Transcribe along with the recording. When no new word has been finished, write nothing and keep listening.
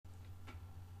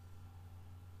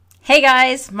Hey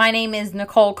guys, my name is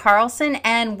Nicole Carlson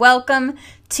and welcome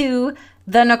to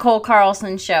the Nicole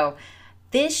Carlson Show.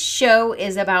 This show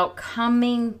is about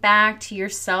coming back to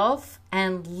yourself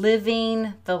and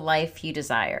living the life you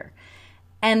desire.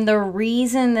 And the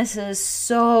reason this is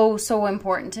so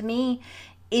important to me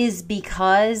is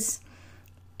because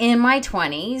in my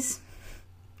 20s,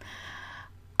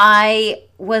 I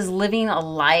was living a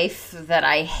life that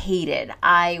I hated.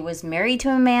 I was married to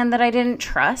a man that I didn't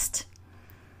trust.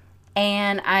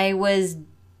 And I was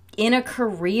in a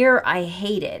career I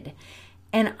hated.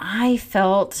 And I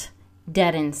felt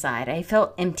dead inside. I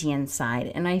felt empty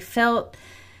inside. And I felt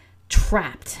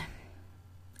trapped.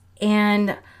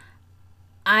 And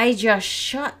I just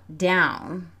shut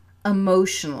down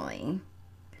emotionally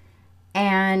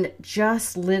and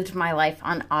just lived my life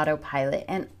on autopilot.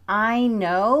 And I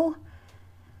know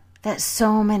that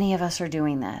so many of us are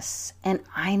doing this. And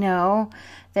I know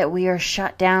that we are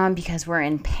shut down because we're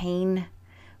in pain.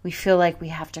 We feel like we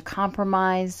have to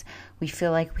compromise. We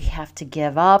feel like we have to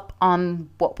give up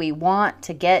on what we want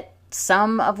to get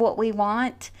some of what we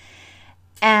want.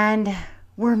 And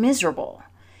we're miserable.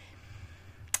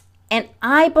 And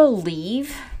I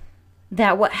believe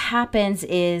that what happens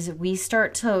is we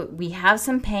have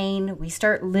some pain. We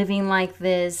start living like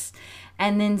this.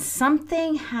 And then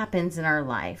something happens in our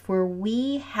life where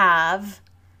we have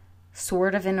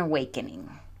sort of an awakening.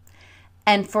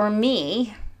 And for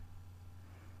me,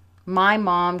 my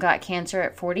mom got cancer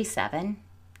at 47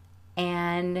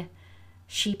 and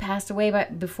she passed away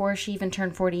before she even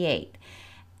turned 48.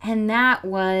 And that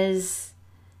was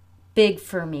big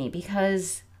for me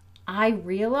because I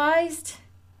realized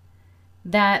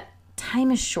that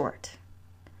time is short.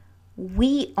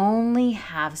 We only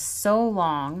have so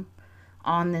long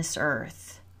on this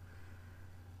earth.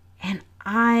 And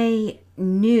I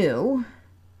knew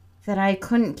that I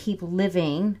couldn't keep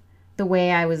living the way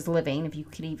I was living, if you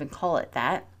could even call it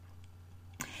that.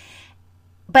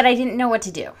 But I didn't know what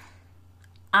to do.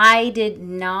 I did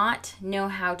not know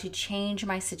how to change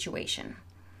my situation.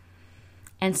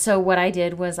 And so what I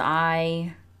did was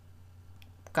I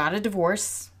got a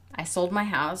divorce. I sold my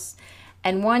house.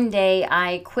 And one day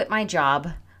I quit my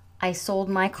job. I sold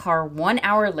my car 1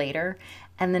 hour later.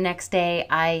 And the next day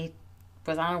I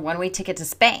was on a one-way ticket to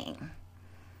Spain.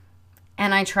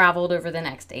 And I traveled over the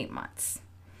next 8 months.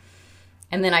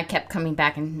 And then I kept coming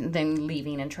back and then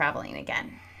leaving and traveling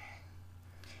again.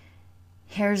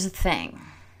 Here's the thing.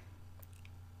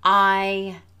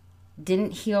 I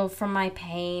didn't heal from my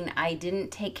pain. I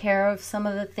didn't take care of some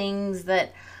of the things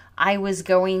that I was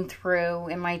going through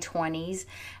in my 20s.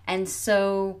 And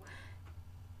so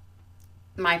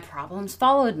my problems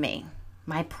followed me.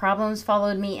 My problems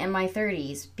followed me in my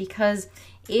 30s because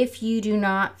if you do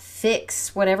not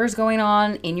fix whatever's going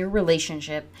on in your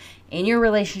relationship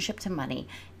to money,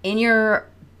 in your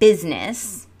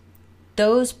business,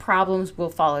 those problems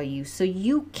will follow you. So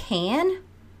you can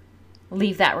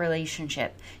leave that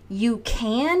relationship. You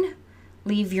can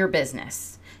leave your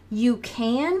business. You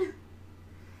can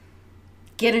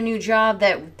get a new job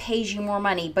that pays you more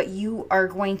money, but you are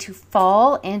going to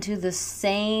fall into the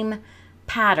same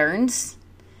patterns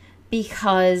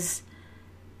because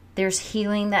there's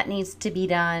healing that needs to be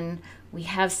done. We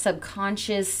have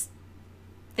subconscious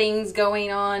things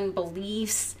going on,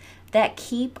 beliefs that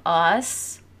keep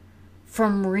us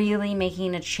from really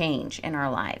making a change in our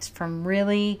lives, from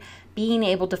really being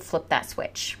able to flip that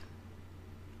switch.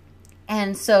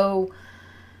 And so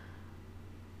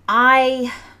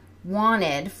I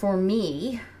wanted for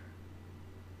me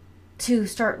to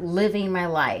start living my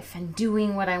life and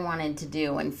doing what I wanted to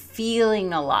do and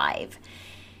feeling alive.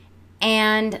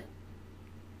 And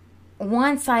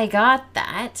once I got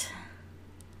that,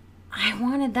 I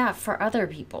wanted that for other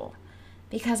people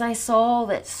because I saw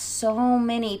that so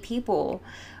many people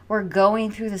were going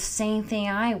through the same thing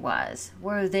I was,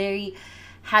 where they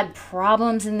had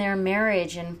problems in their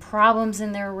marriage and problems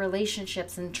in their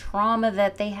relationships and trauma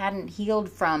that they hadn't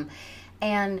healed from.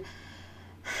 And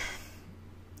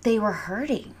they were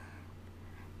hurting.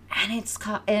 And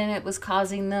it was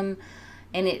causing them,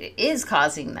 and it is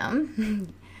causing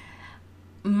them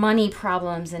money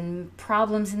problems and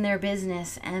problems in their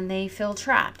business, and they feel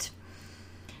trapped.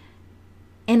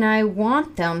 And I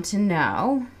want them to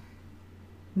know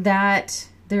that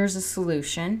there's a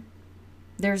solution,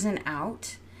 there's an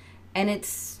out, and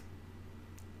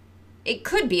it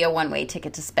could be a one-way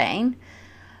ticket to Spain,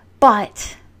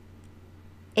 but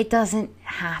it doesn't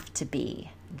have to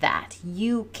be that.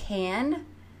 You can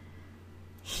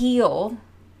heal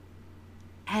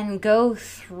and go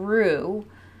through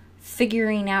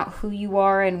figuring out who you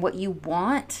are and what you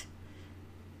want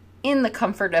in the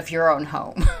comfort of your own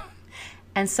home.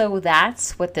 And so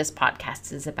that's what this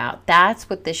podcast is about. That's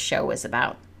what this show is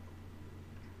about.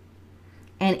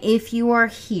 And if you are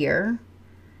here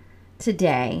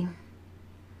today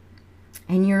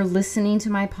and you're listening to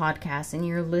my podcast and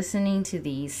you're listening to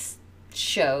these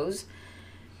shows,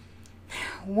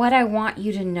 what I want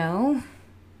you to know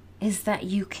is that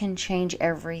you can change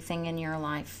everything in your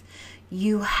life.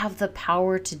 You have the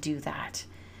power to do that.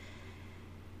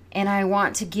 And I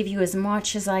want to give you as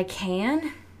much as I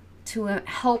can to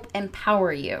help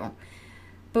empower you.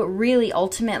 But really,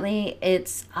 ultimately,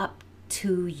 it's up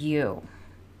to you.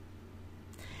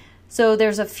 So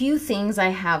there's a few things I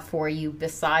have for you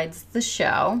besides the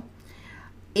show.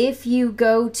 If you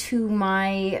go to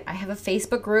I have a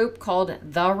Facebook group called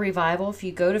The Revival. If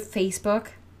you go to Facebook,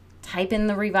 type in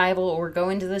The Revival or go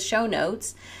into the show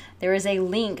notes, there is a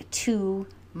link to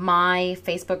my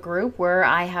Facebook group where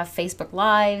I have Facebook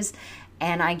Lives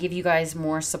and I give you guys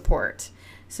more support.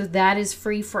 So that is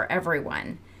free for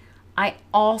everyone. I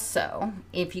also,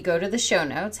 if you go to the show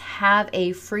notes, have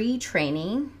a free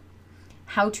training,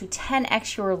 how to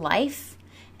 10x your life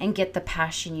and get the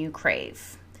passion you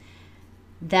crave.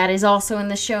 That is also in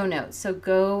the show notes. So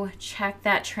go check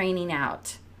that training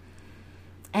out.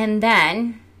 And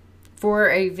then for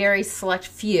a very select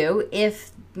few,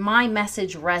 if my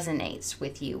message resonates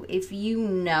with you, if you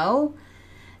know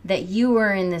that you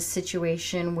are in this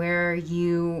situation where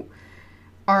you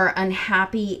are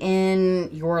unhappy in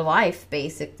your life,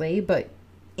 basically, but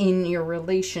in your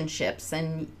relationships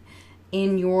and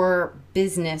in your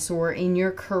business or in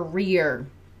your career,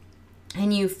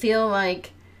 and you feel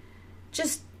like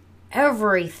just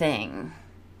everything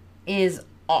is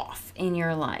off in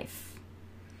your life,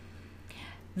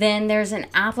 then there's an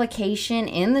application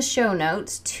in the show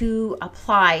notes to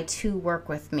apply to work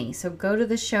with me. So go to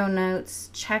the show notes,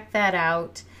 check that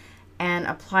out, and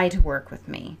apply to work with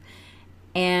me.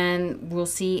 And we'll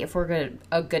see if we're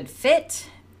a good fit,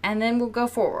 and then we'll go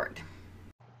forward.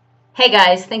 Hey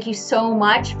guys, thank you so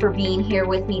much for being here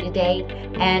with me today.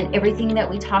 And everything that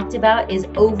we talked about is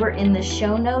over in the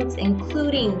show notes,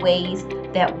 including ways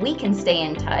that we can stay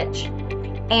in touch.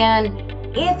 And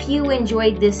if you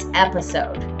enjoyed this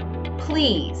episode,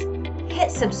 please hit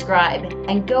subscribe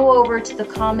and go over to the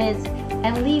comments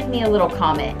and leave me a little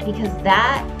comment, because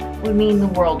that would mean the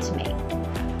world to me.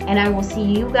 And I will see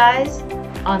you guys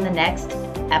on the next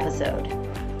episode.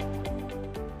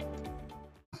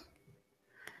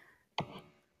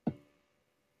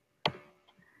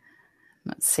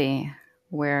 Let's see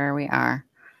where we are.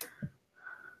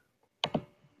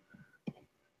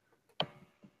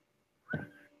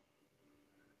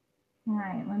 All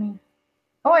right,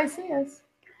 Oh, I see us.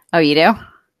 Oh, you do?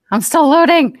 I'm still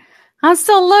loading.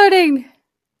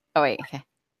 Oh, wait. Okay.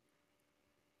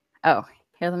 Oh,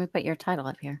 here, let me put your title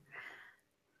up here.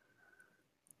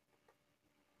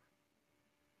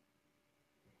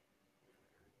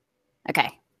 Okay.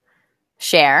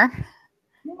 Share.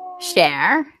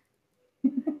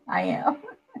 I am.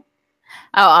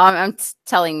 Oh, I'm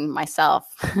telling myself.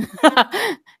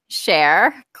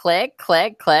 Share. Click.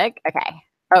 Okay.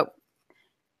 Oh,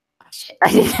 shit.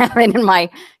 I didn't have it in my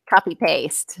copy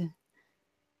paste.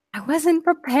 I wasn't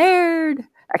prepared.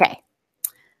 Okay.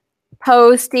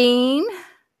 Posting.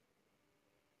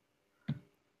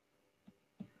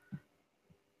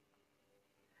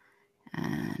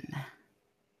 And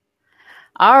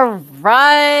all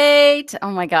right.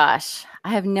 Oh my gosh. I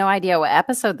have no idea what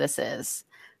episode this is.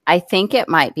 I think it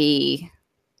might be,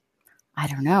 I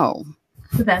don't know.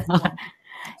 The best one.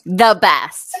 The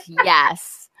best.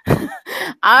 Yes.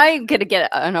 I'm going to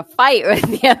get in a fight with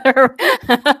the other.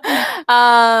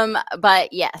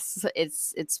 But yes,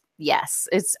 it's,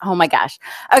 oh my gosh.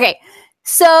 Okay.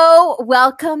 So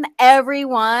welcome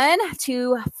everyone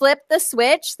to Flip the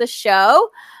Switch, the show.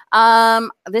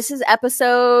 This is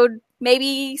episode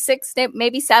maybe 6,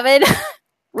 maybe 7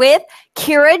 with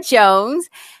Kira Jones.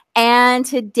 And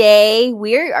today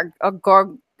we are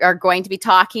going to be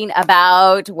talking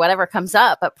about whatever comes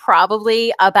up, but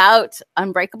probably about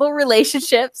unbreakable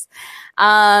relationships,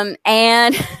 and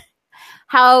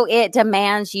how it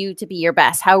demands you to be your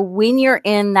best. How when you're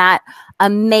in that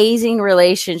amazing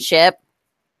relationship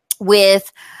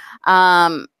with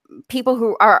people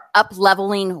who are up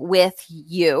leveling with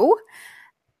you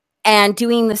and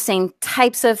doing the same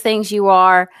types of things you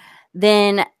are,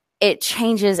 then it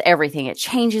changes everything. It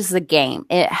changes the game.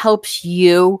 It helps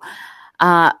you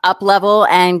up level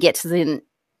and get to the,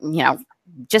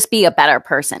 just be a better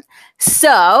person.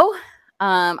 So,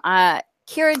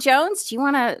 Kira Jones, do you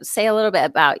want to say a little bit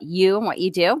about you and what you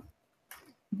do?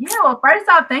 Yeah, well, first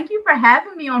off, thank you for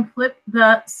having me on Flip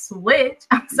the Switch.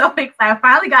 I'm so excited. I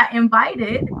finally got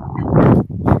invited.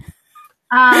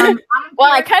 I'm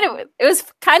Well, curious. it was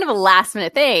kind of a last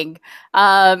minute thing.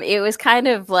 It was kind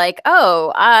of like,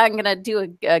 oh, I'm gonna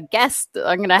do a guest.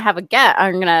 I'm gonna have a guest.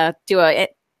 I'm gonna do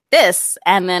this,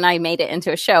 and then I made it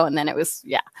into a show, and then it was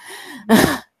Yeah.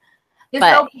 It's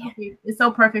But so perfect. It's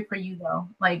so perfect for you though.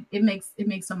 Like it makes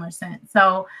so much sense.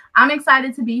 So I'm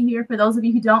excited to be here. For those of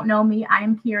you who don't know me, I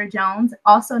am Kira Jones,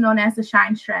 also known as the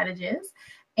Shine Strategist.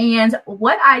 And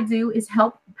what I do is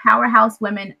help powerhouse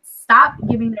women stop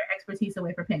giving their expertise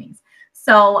away for pennies.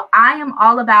 So I am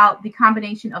all about the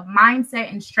combination of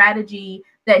mindset and strategy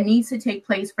that needs to take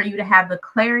place for you to have the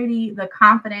clarity, the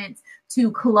confidence to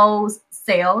close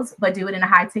sales, but do it in a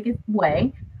high ticket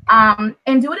way,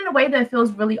 and do it in a way that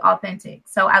feels really authentic.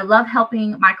 So I love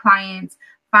helping my clients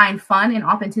find fun and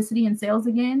authenticity in sales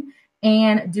again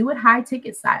and do it high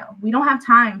ticket style. We don't have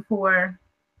time for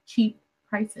cheap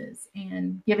prices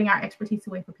and giving our expertise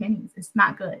away for pennies. It's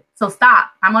not good. So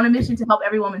stop. I'm on a mission to help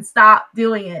every woman stop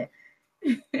doing it.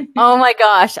 oh my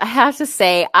gosh, I have to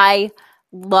say, I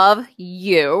love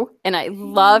you and I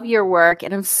love your work,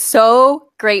 and I'm so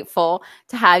grateful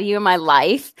to have you in my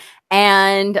life.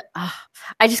 And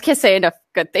I just can't say enough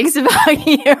good things about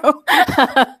you.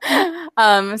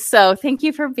 So thank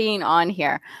you for being on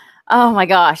here. Oh my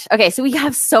gosh. Okay, so we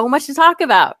have so much to talk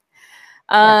about.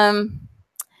 Yeah.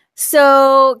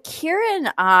 So Kira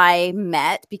and I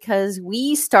met because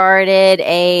we started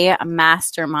a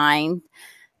mastermind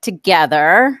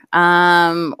together.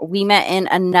 We met in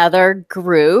another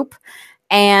group,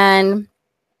 and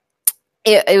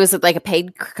it was like a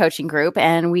paid coaching group,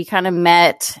 and we kind of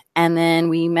met, and then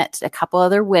we met a couple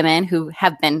other women who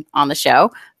have been on the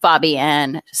show, Bobby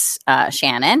and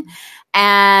Shannon,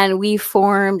 and we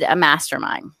formed a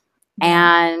mastermind,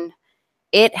 and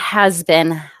it has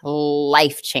been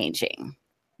life-changing.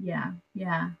 Yeah.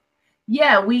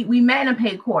 We met in a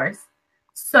paid course.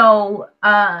 So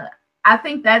I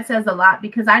think that says a lot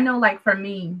because I know, like, for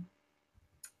me,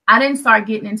 I didn't start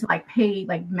getting into like paid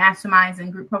like masterminds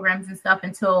and group programs and stuff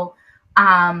until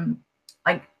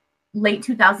like late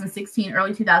 2016,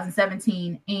 early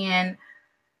 2017. And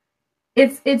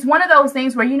it's one of those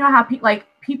things where, you know how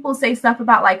people say stuff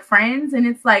about like friends, and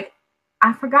it's like,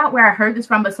 I forgot where I heard this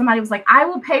from, but somebody was like, I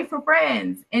will pay for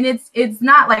friends. And it's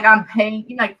not like I'm paying,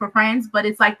 you know, like, for friends, but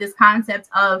it's like this concept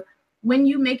of when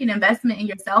you make an investment in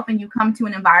yourself and you come to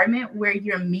an environment where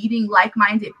you're meeting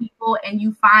like-minded people and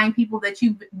you find people that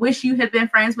you wish you had been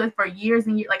friends with for years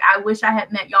and years. Like, I wish I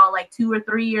had met y'all like 2 or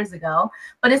 3 years ago,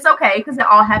 but it's okay because it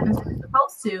all happens when it's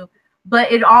supposed to.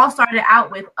 But it all started out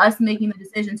with us making the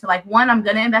decision to, like, one, I'm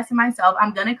going to invest in myself.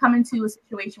 I'm going to come into a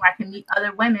situation where I can meet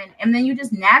other women. And then you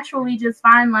just naturally just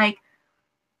find, like,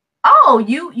 oh,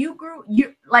 you grew,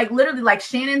 you like, literally, like,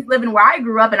 Shannon's living where I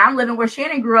grew up and I'm living where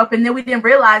Shannon grew up. And then we didn't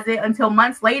realize it until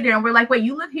months later. And we're like, wait,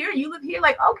 you live here? You live here?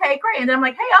 Like, okay, great. And then I'm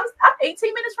like, hey, I'm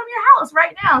 18 minutes from your house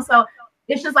right now. So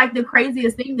it's just like the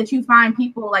craziest thing that you find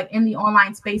people like in the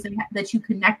online space and that you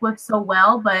connect with so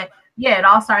well. But yeah, it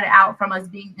all started out from us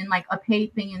being in like a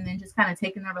paid thing and then just kind of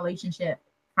taking the relationship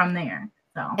from there.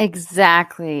 So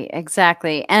Exactly.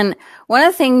 And one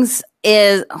of the things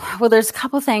is, well, there's a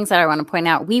couple things that I want to point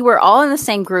out. We were all in the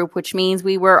same group, which means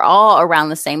we were all around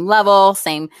the same level,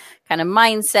 same kind of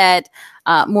mindset,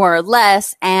 more or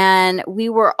less. And we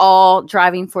were all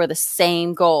driving for the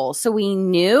same goal. So we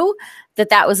knew that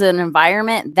that was an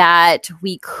environment that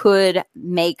we could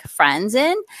make friends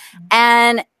in.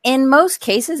 And in most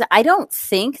cases, I don't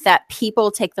think that people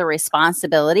take the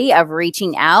responsibility of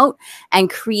reaching out and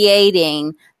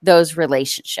creating those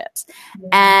relationships.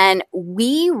 And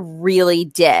we really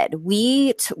did.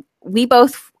 We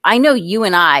both, I know you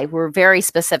and I were very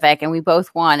specific, and we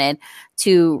both wanted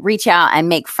to reach out and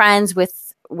make friends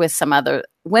with some other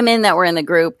women that were in the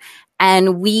group.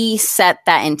 And we set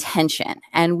that intention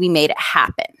and we made it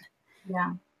happen.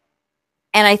 Yeah.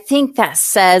 And I think that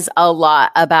says a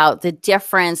lot about the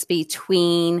difference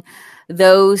between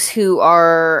those who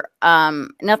are,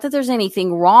 not that there's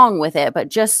anything wrong with it, but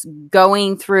just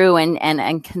going through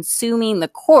and consuming the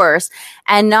course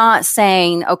and not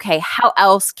saying, okay, how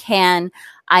else can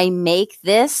I make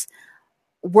this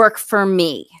work for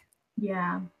me?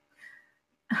 Yeah.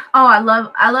 Oh, I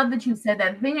love that you said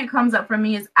that. The thing that comes up for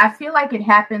me is I feel like it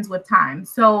happens with time.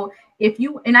 So if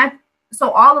you and I so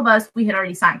all of us, we had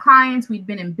already signed clients, we'd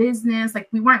been in business, like,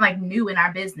 we weren't like new in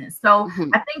our business. So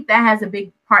I think that has a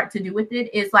big part to do with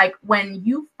it, is like when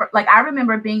you like, I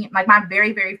remember being like my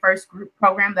very, very first group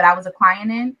program that I was a client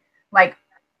in, like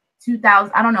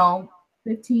 2000, I don't know,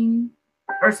 15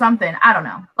 or something, I don't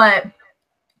know, but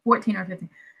 14 or 15.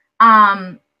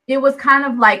 It was kind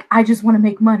of like, I just want to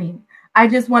make money. I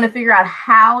just want to figure out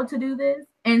how to do this.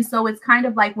 And so it's kind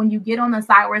of like when you get on the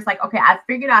side where it's like, okay, I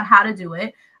figured out how to do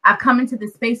it. I've come into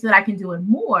this space so that I can do it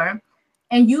more.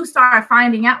 And you start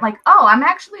finding out like, oh, I'm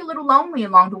actually a little lonely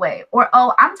along the way, or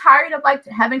oh, I'm tired of like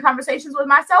having conversations with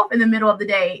myself in the middle of the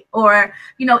day, or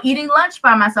eating lunch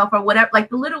by myself, or whatever, like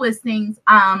the littlest things.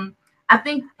 I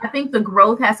think the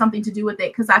growth has something to do with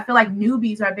it, because I feel like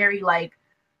newbies are very like,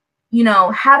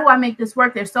 how do I make this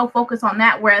work? They're so focused on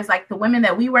that, whereas like the women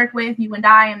that we work with, you and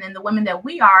I, and then the women that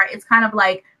we are, it's kind of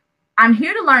like, I'm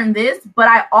here to learn this, but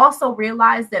I also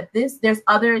realize that there's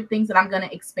other things that I'm going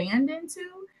to expand into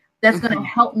that's going to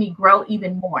help me grow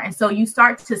even more. And so you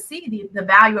start to see the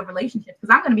value of relationships.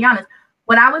 Because I'm going to be honest,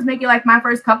 when I was making like my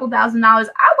first couple $1,000s,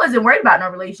 I wasn't worried about no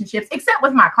relationships except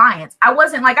with my clients. I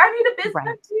wasn't like, I need a business.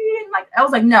 Right. Like, I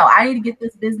was like, no, I need to get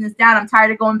this business down. I'm tired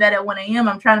of going to bed at 1 a.m.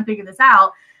 I'm trying to figure this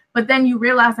out. But then you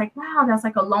realize like, wow, that's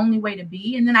like a lonely way to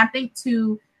be. And then I think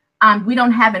too, we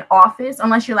don't have an office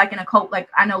unless you're like in a like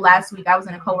I know last week I was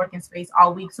in a co-working space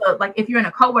all week. So like if you're in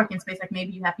a co-working space, like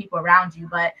maybe you have people around you,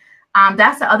 but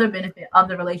that's the other benefit of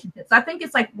the relationship. So I think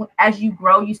it's like as you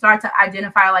grow, you start to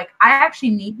identify like, I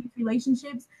actually need these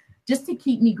relationships just to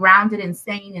keep me grounded and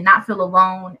sane and not feel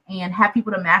alone and have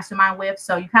people to mastermind with.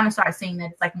 So you kind of start seeing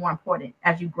that it's like more important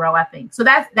as you grow, I think. So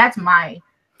that's my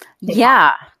take.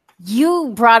 Yeah.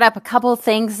 You brought up a couple of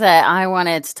things that I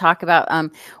wanted to talk about.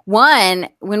 One,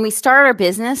 when we start our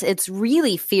business, it's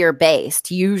really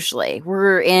fear-based. Usually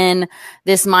we're in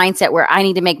this mindset where I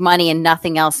need to make money and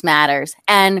nothing else matters.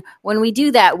 And when we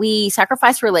do that, we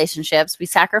sacrifice relationships, we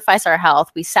sacrifice our health,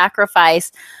 we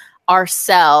sacrifice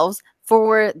ourselves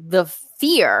for the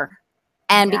fear.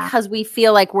 And because we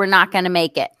feel like we're not going to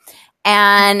make it.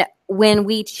 And when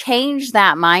we change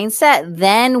that mindset,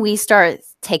 then we start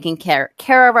taking care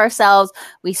of ourselves.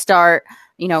 We start,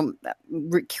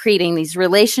 creating these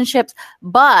relationships.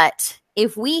 But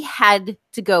if we had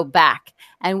to go back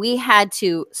and we had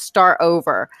to start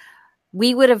over,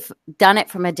 we would have done it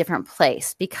from a different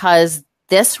place, because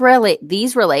these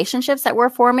relationships that we're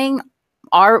forming,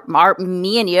 are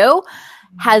me and you,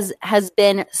 has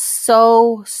been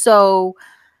so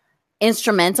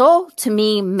instrumental to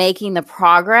me making the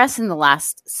progress in the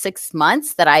last 6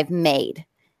 months that I've made.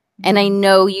 And I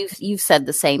know you've said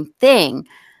the same thing.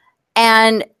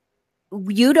 And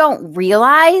you don't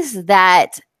realize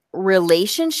that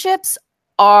relationships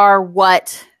are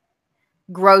what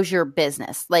grows your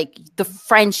business. Like the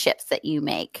friendships that you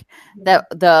make,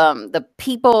 the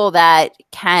people that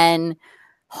can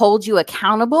hold you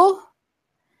accountable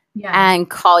and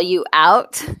call you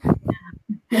out.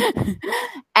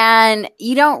 And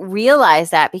you don't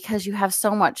realize that because you have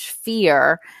so much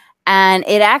fear, and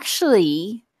it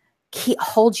actually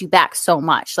holds you back so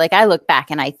much. Like I look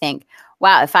back and I think,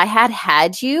 wow, if I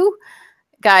had you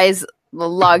guys a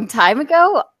long time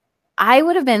ago, I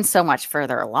would have been so much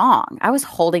further along. I was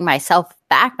holding myself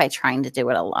back by trying to do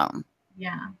it alone.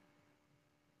 Yeah.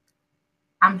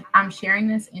 I'm sharing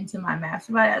this into my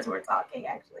mastermind as we're talking,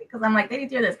 actually, because I'm like, they need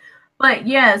to hear this. But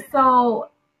yeah,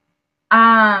 so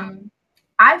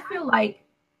I feel like,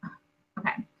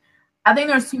 okay, I think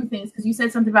there's two things, because you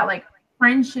said something about like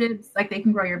friendships, like they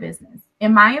can grow your business.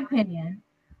 In my opinion,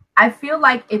 I feel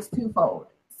like it's twofold.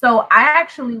 So I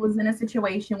actually was in a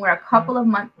situation where a couple of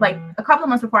months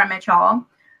before I met y'all,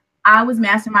 I was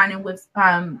masterminding with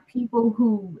people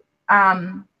who,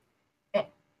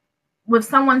 with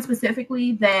someone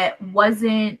specifically that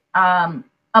wasn't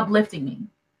uplifting me.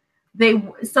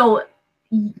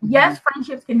 Yes,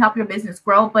 friendships can help your business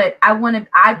grow, but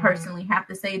I personally have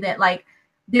to say that like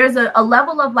there's a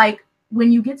level of like, when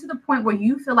you get to the point where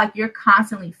you feel like you're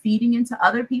constantly feeding into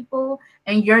other people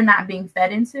and you're not being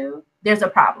fed into, there's a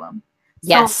problem.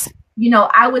 Yes. So,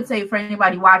 I would say for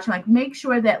anybody watching, like make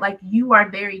sure that like you are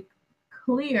very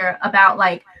clear about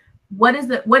like, what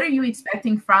are you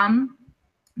expecting from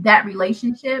that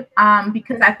relationship?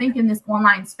 Because I think in this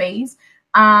online space,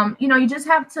 you just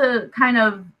have to kind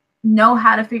of know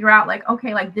how to figure out like,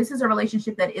 okay, like this is a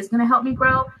relationship that is going to help me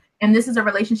grow, and this is a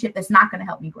relationship that's not going to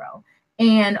help me grow.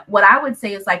 And what I would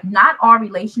say is like, not all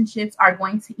relationships are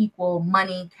going to equal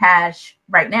money, cash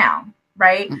right now,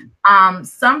 right?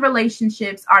 Some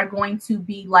relationships are going to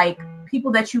be like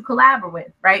people that you collaborate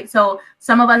with, right? So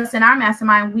some of us in our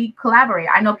mastermind, we collaborate.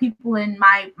 I know people in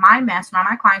my mastermind,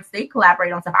 my clients, they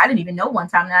collaborate on stuff I didn't even know one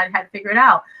time, and I had to figure it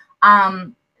out.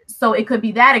 So it could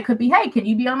be that. It could be, hey, can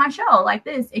you be on my show like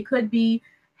this? It could be,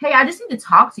 hey, I just need to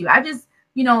talk to you. I just,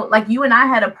 like you and I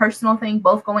had a personal thing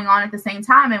both going on at the same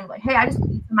time, and like, hey, I just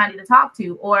need somebody to talk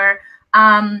to, or,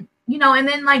 and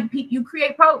then like you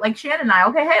create like Shannon and I,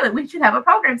 okay, hey, like we should have a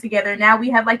program together. Now we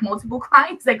have like multiple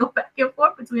clients that go back and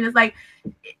forth between us. Like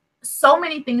so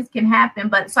many things can happen.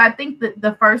 But so I think that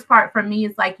the first part for me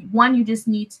is like, one, you just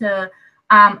need to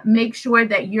make sure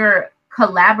that you're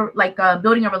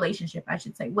building a relationship, I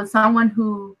should say, with someone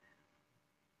who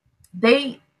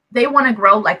they want to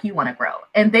grow like you want to grow,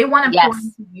 and they want to pour Yes,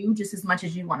 into you just as much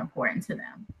as you want to pour into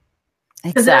them.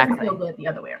 Because it doesn't feel exactly. good the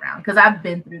other way around. Because I've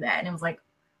been through that, and it was like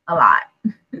a lot.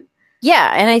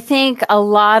 Yeah, and I think a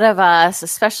lot of us,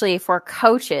 especially for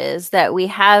coaches, that we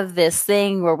have this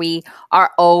thing where we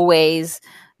are always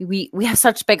we have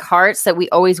such big hearts that we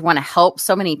always want to help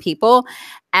so many people,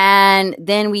 and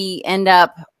then we end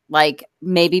up like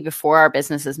maybe before our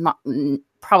business is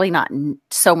probably not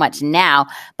so much now,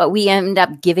 but we end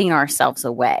up giving ourselves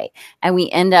away, and we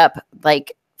end up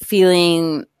like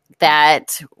feeling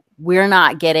that we're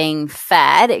not getting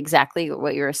fed, exactly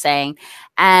what you were saying.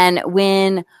 And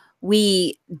when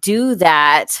we do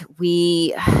that,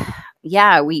 we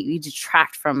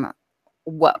detract from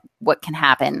what can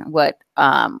happen, what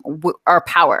our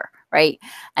power, right?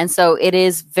 And so it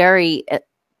is very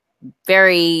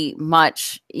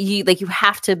much you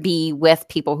have to be with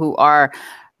people who are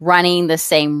running the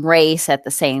same race at the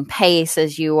same pace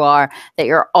as you are, that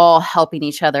you're all helping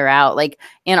each other out. Like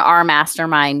in our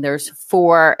mastermind, there's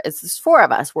four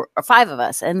of us, or five of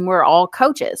us, and we're all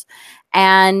coaches.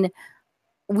 And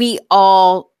we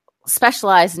all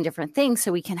specialize in different things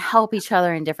so we can help each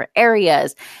other in different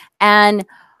areas. And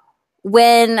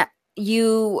when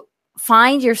you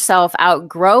find yourself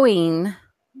outgrowing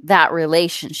that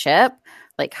relationship,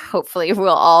 like hopefully we'll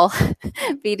all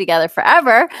be together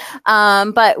forever.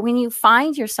 But when you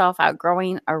find yourself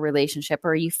outgrowing a relationship,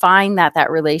 or you find that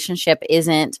that relationship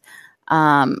isn't,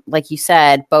 like you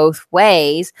said, both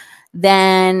ways,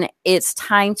 then it's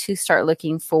time to start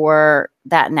looking for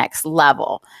that next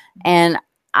level. And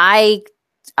I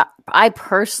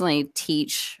personally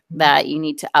teach that you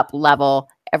need to up level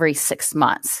every 6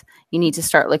 months. You need to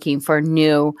start looking for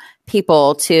new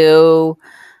people to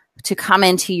come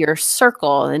into your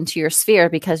circle, into your sphere,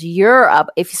 because you're up,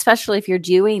 especially if you're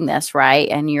doing this right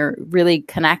and you're really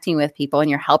connecting with people and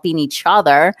you're helping each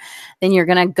other, then you're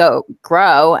going to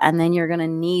grow, and then you're going to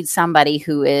need somebody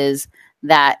who is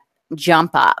that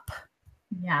jump up.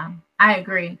 Yeah, I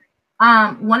agree.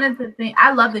 One of the things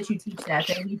I love that you teach that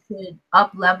we should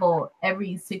up level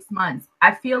every 6 months.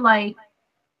 I feel like,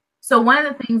 so one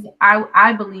of the things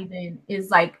I believe in is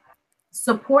like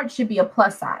support should be a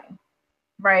plus sign,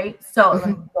 right? So let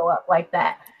me go up like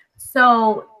that.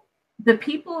 So the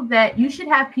people that you should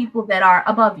have people that are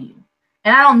above you.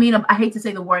 And I don't mean, I hate to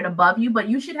say the word above you, but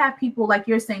you should have people like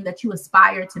you're saying that you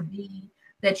aspire to be,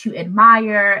 that you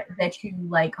admire, that you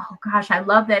like, oh gosh, I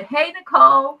love that. Hey,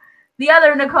 Nicole, the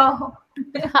other Nicole,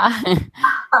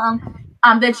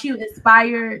 that you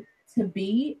aspire to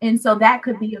be. And so that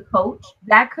could be a coach,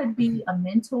 that could be a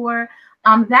mentor,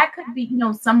 that could be,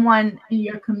 someone in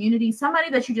your community, somebody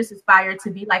that you just aspire to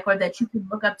be like, or that you can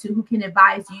look up to, who can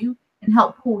advise you and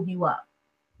help pull you up.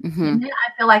 Mm-hmm. And then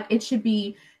I feel like it should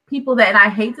be people that, and I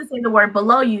hate to say the word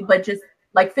below you, but just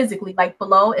like physically, like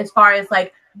below, as far as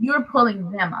like you're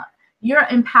pulling them up, you're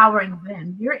empowering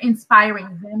them, you're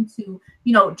inspiring them to,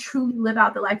 truly live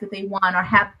out the life that they want, or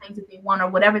have things that they want, or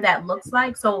whatever that looks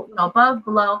like. So, above,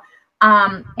 below.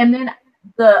 And then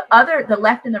the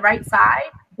left and the right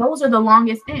side, those are the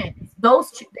longest ends.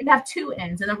 They have two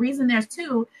ends. And the reason there's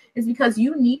two is because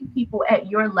you need people at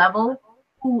your level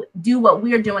who do what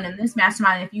we're doing in this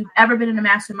mastermind. If you've ever been in a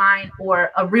mastermind,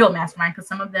 or a real mastermind, because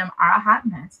some of them are a hot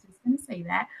mess, just gonna say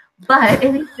that. But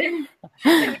if you've been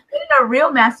in a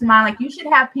real mastermind, like, you should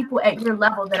have people at your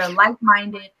level that are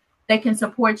like-minded, that can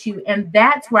support you. And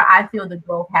that's where I feel the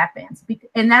growth happens.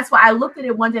 And that's why I looked at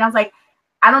it one day and I was like,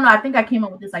 I don't know, I think I came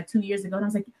up with this like 2 years ago. And I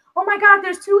was like, oh my God,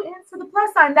 there's two ends to the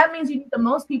plus sign. That means you need the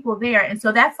most people there. And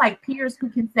so that's like peers who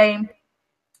can say,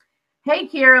 hey,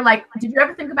 Kira, like, did you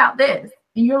ever think about this?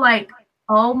 And you're like,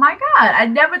 oh my God, I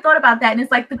never thought about that. And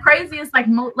it's like the craziest, like,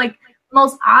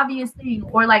 most obvious thing,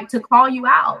 or like to call you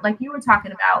out, like you were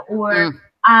talking about, or,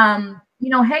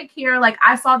 hey, Kira, like,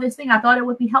 I saw this thing, I thought it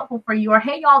would be helpful for you, or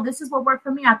hey, y'all, this is what worked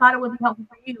for me, I thought it would be helpful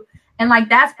for you. And like,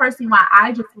 that's personally why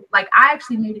I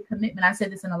actually made a commitment. I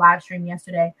said this in a live stream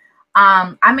yesterday.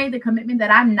 I made the commitment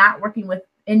that I'm not working with,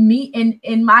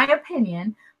 in my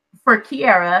opinion, for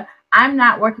Kiara, I'm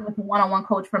not working with a one-on-one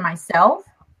coach for myself.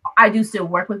 I do still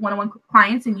work with one-on-one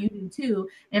clients, and you do too.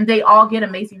 And they all get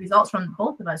amazing results from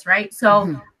both of us, right?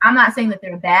 So I'm not saying that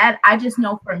they're bad. I just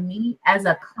know for me as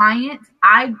a client,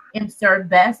 I am served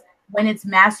best when it's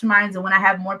masterminds and when I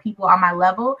have more people on my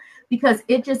level, because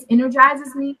it just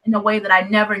energizes me in a way that I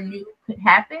never knew could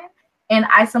happen. And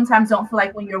I sometimes don't feel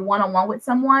like when you're one-on-one with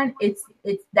someone, it's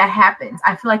that happens.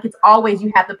 I feel like it's always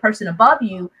you have the person above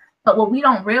you, But what we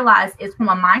don't realize is from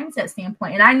a mindset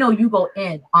standpoint, and I know you go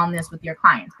in on this with your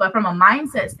clients, but from a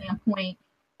mindset standpoint,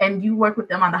 and you work with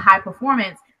them on the high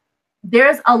performance,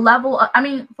 there's a level of, I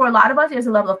mean, for a lot of us, there's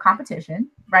a level of competition,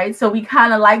 right? So we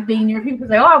kind of like being near people,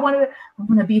 say, oh, I want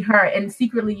to beat her. And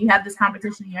secretly you have this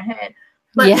competition in your head.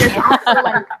 But there's also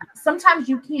like, sometimes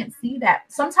you can't see that.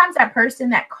 Sometimes that person,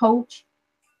 that coach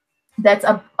that's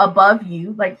above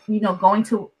you, like, you know, going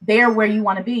to there where you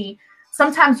want to be,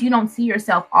 sometimes you don't see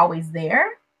yourself always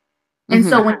there. And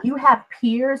so when you have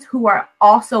peers who are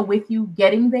also with you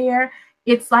getting there,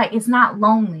 it's like, it's not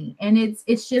lonely, and it's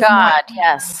just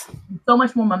so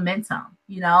much more momentum,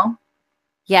 you know?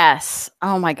 Yes.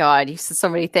 Oh my God. You said so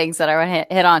many things that I want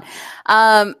to hit on.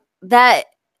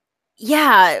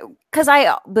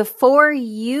 Because before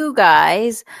you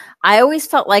guys, I always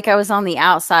felt like I was on the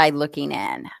outside looking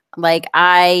in. Like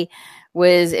it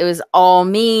was all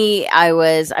me.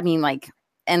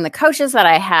 And the coaches that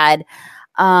I had,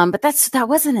 but that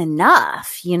wasn't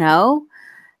enough, you know?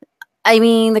 I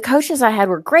mean, the coaches I had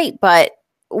were great, but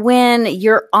when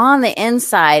you're on the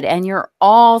inside and you're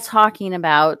all talking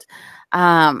about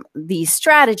these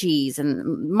strategies and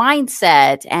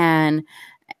mindset and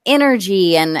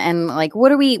energy and like,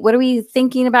 what are we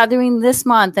thinking about doing this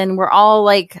month? And we're all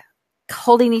like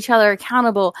holding each other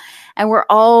accountable and we're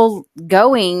all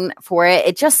going for it.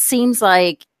 It just seems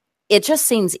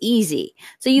easy.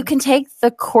 So you can take the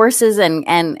courses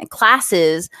and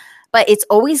classes, but it's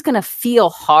always going to feel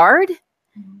hard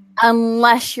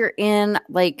unless you're in,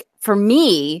 like, for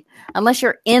me, unless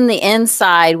you're in the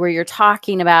inside where you're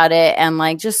talking about it and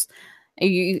like just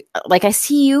you, like I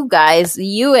see you guys,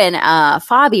 you and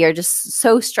Fabi are just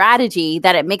so strategy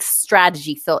that it makes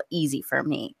strategy feel easy for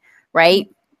me, right?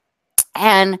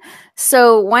 And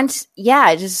so once,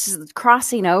 just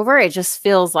crossing over, it just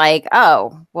feels like,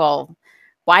 oh, well,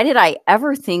 why did I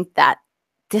ever think that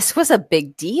this was a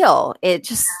big deal? It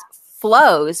just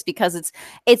flows because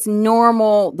it's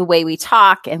normal the way we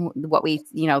talk and what we,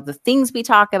 you know, the things we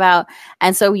talk about.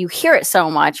 And so you hear it so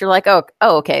much, you're like, oh,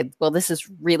 okay, well, this is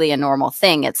really a normal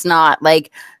thing. It's not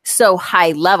like so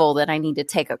high level that I need to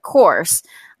take a course.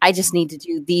 I just need to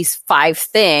do these 5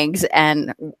 things.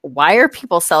 And why are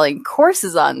people selling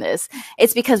courses on this?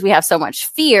 It's because we have so much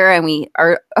fear and we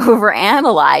are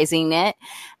overanalyzing it.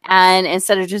 And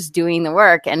instead of just doing the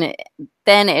work, and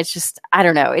then it's just, I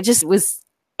don't know, it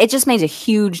just made a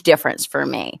huge difference for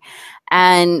me.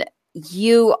 And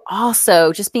you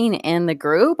also, just being in the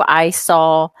group, I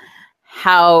saw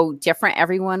how different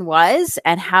everyone was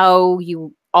and how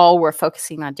you all were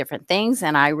focusing on different things.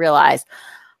 And I realized,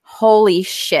 holy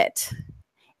shit,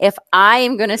 if I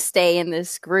am going to stay in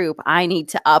this group, I need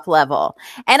to up level.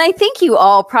 And I think you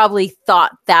all probably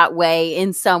thought that way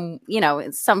in some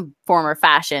form or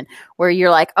fashion, where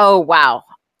you're like, oh, wow,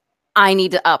 I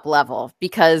need to up level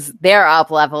because they're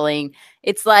up leveling.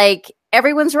 It's like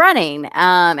everyone's running.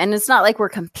 And it's not like we're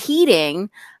competing,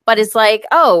 but it's like,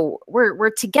 oh,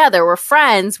 we're together, we're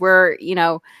friends,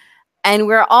 and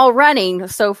we're all running.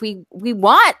 So if we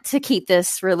want to keep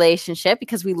this relationship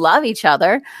because we love each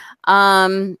other.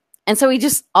 And so we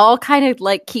just all kind of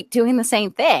like keep doing the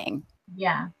same thing.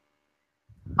 Yeah.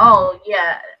 Oh,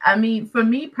 yeah. I mean, for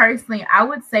me personally, I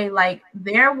would say like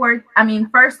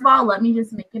first of all, let me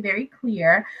just make it very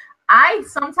clear. I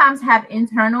sometimes have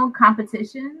internal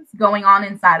competitions going on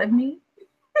inside of me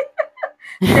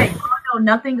that you know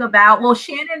nothing about. Well,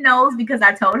 Shannon knows because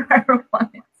I told her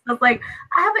once. I was like,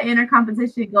 I have an inner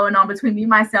competition going on between me,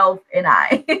 myself, and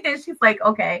I. And she's like,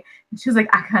 okay. And she was like,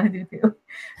 I kind of do too.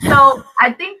 So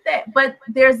I think that, but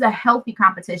there's a healthy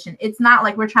competition. It's not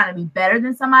like we're trying to be better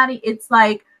than somebody. It's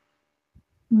like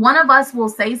one of us will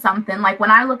say something, like when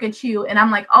I look at you and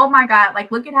I'm like, oh my God,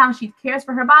 like, look at how she cares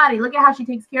for her body. Look at how she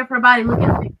takes care of her body. Look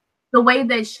at the way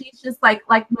that she's just like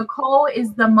Nicole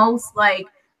is the most like,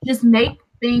 just make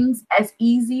things as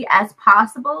easy as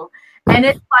possible. And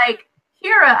it's like,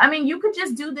 Kira, I mean, you could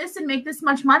just do this and make this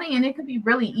much money and it could be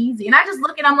really easy. And I just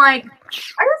look at, I'm like, are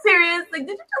you serious? Like,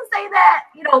 did you just say that?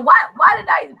 You know, why did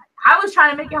I was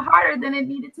trying to make it harder than it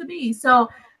needed to be. So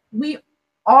we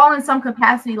all in some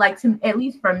capacity, like, to, at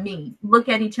least for me, look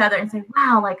at each other and say,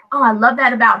 wow, like, oh, I love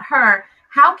that about her.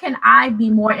 How can I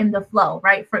be more in the flow,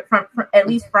 right? For at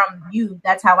least from you,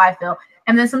 that's how I feel.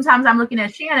 And then sometimes I'm looking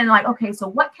at Shannon like, okay, so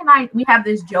what can we have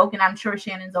this joke, and I'm sure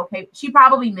Shannon's okay. She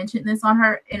probably mentioned this on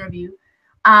her interview.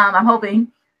 I'm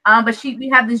hoping. But we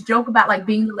have this joke about like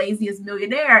being the laziest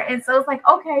millionaire. And so it's like,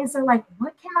 okay, so like,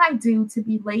 what can I do to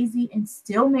be lazy and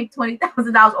still make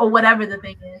 $20,000 or whatever the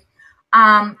thing is?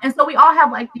 And so we all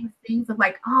have like these things of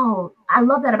like, oh, I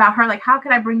love that about her. Like, how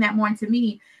could I bring that more into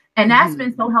me? And that's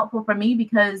been so helpful for me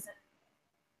because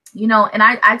you know, and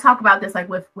I talk about this like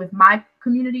with my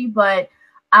community, but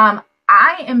I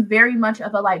am very much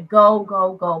of a like go,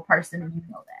 go, go person, and you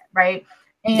know that, right?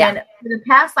 Yeah. And for the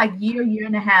past like year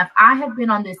and a half, I have been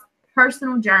on this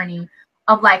personal journey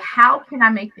of like, how can I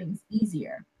make things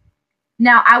easier?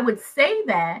 Now, I would say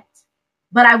that,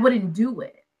 but I wouldn't do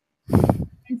it.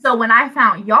 And so when I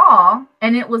found y'all,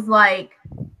 and it was like,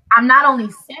 I'm not only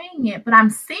saying it, but I'm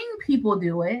seeing people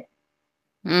do it.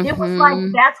 It was like,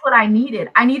 Mm-hmm. that's what I needed.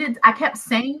 I kept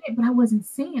saying it, but I wasn't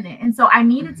seeing it. And so I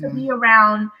needed to Mm-hmm. be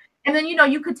around. And then, you know,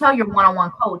 you could tell your one on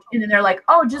one coach, and then they're like,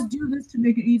 oh, just do this to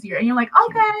make it easier. And you're like,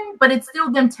 okay. But it's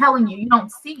still them telling you, you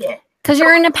don't see it. Because So,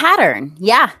 you're in a pattern.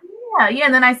 Yeah. yeah.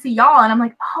 And then I see y'all, and I'm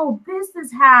like, oh, this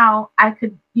is how I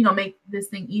could, you know, make this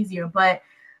thing easier. But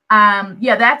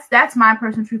yeah, that's my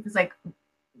personal truth is like,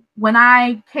 when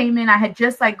I came in, I had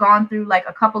just like gone through like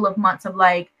a couple of months of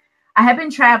like, I had been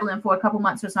traveling for a couple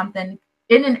months or something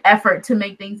in an effort to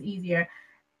make things easier.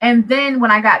 And then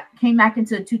when I came back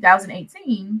into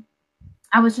 2018,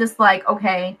 I was just like,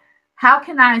 okay, how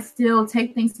can I still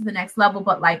take things to the next level,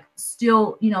 but like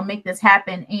still, you know, make this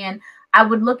happen? And I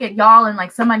would look at y'all and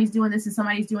like somebody's doing this and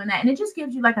somebody's doing that. And it just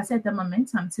gives you, like I said, the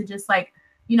momentum to just like,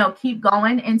 you know, keep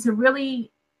going and to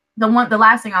really the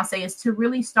last thing I'll say is to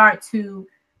really start to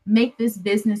make this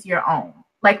business your own.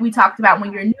 Like we talked about,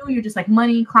 when you're new, you're just like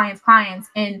money, clients.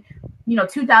 And, you know,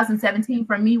 2017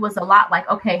 for me was a lot like,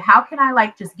 okay, how can I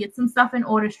like just get some stuff in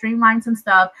order, streamline some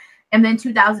stuff? And then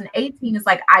 2018 is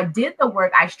like, I did the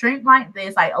work. I streamlined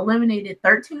this. I eliminated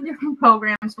 13 different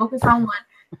programs, focused on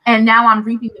one. And now I'm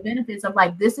reaping the benefits of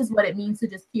like, this is what it means to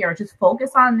just just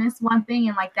focus on this one thing.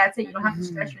 And like, that's it. You don't have to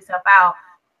stress yourself out.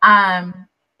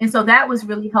 And so that was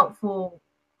really helpful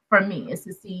for me, is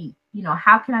to see, you know,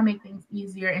 how can I make things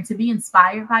easier and to be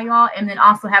inspired by y'all. And then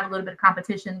also have a little bit of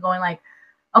competition going like,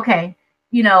 okay,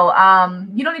 you know,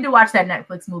 you don't need to watch that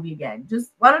Netflix movie again.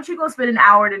 Just why don't you go spend an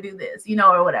hour to do this, you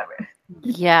know, or whatever.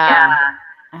 Yeah.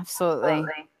 Absolutely.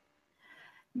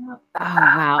 Yep. Oh,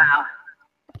 wow.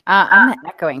 I'm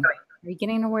echoing. Are you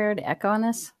getting a weird echo on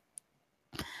this?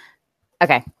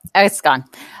 Okay. Oh, it's gone.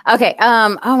 Okay.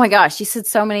 Oh my gosh. You said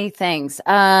so many things.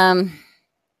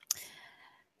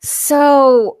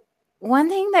 So one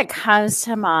thing that comes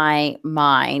to my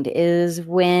mind is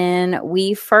when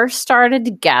we first started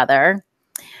together,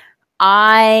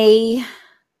 I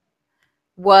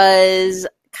was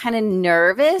kind of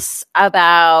nervous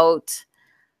about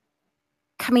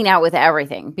coming out with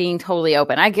everything, being totally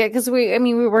open. I get, because we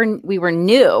were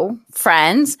new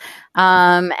friends,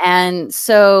 and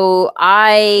so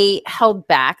I held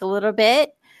back a little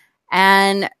bit.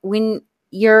 And when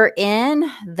you're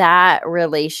in that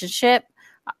relationship,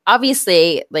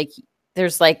 obviously, like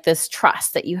there's like this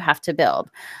trust that you have to build,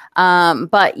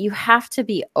 but you have to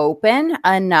be open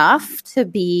enough to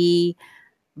be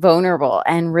vulnerable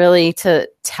and really to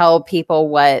tell people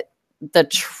what the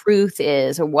truth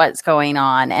is or what's going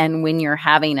on. And when you're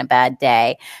having a bad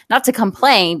day, not to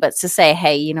complain, but to say,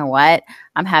 hey, you know what,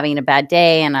 I'm having a bad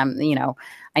day and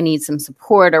I need some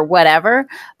support or whatever.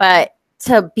 But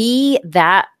to be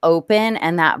that open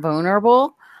and that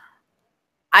vulnerable,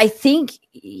 I think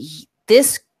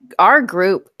our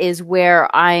group is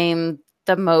where I'm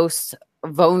the most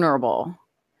vulnerable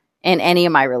in any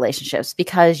of my relationships,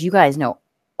 because you guys know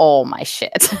all my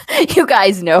shit. You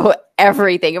guys know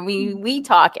everything. I mean, we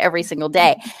talk every single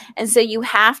day. And so you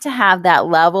have to have that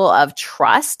level of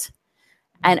trust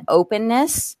and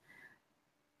openness,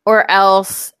 or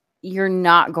else you're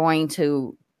not going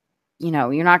to,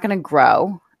 you're not going to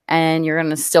grow, and you're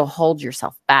going to still hold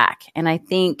yourself back. And I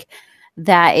think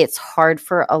that it's hard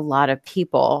for a lot of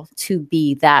people to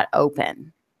be that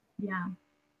open. Yeah,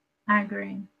 I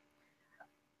agree.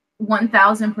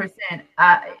 1000%.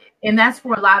 And that's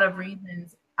for a lot of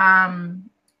reasons.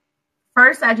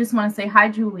 First, I just want to say hi,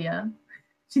 Julia.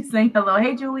 She's saying hello.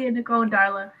 Hey, Julia, Nicole,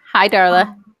 Darla. Hi,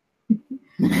 Darla.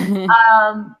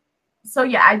 So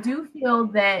yeah, I do feel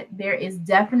that there is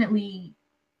definitely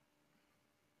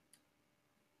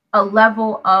a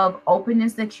level of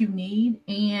openness that you need.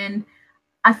 And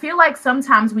I feel like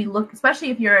sometimes we look, especially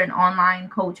if you're an online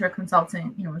coach or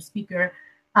consultant, or speaker,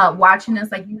 watching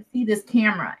us, like you see this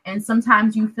camera, and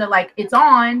sometimes you feel like it's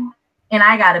on and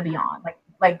I gotta be on,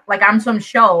 like I'm some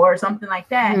show or something like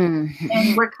that.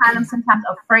 And we're kind of sometimes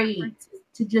afraid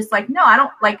to just like, no, I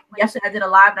don't. Like yesterday I did a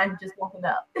live and I just woken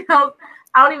up.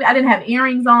 I didn't have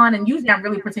earrings on, and usually I'm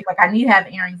really particular. Like I need to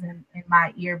have earrings in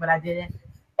my ear, but I didn't.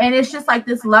 And it's just like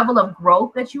this level of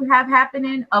growth that you have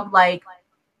happening of like,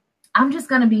 I'm just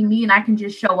going to be me and I can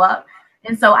just show up.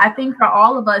 And so I think for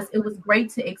all of us, it was great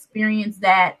to experience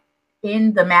that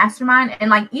in the mastermind. And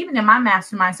like, even in my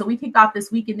mastermind, so we kicked off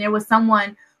this week and there was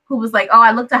someone who was like, oh,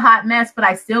 I looked a hot mess, but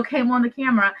I still came on the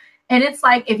camera. And it's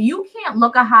like, if you can't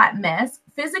look a hot mess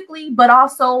physically, but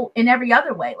also in every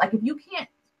other way, like if you can't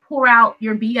pour out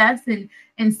your BS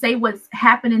and say what's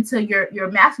happening to your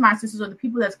mastermind sisters or the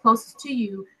people that's closest to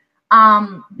you,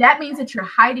 that means that you're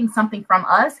hiding something from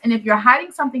us. And if you're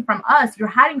hiding something from us, you're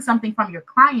hiding something from your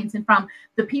clients and from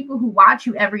the people who watch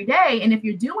you every day. And if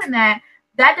you're doing that,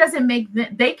 that doesn't make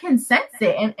they can sense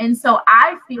it. And so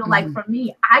I feel like for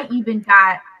me, I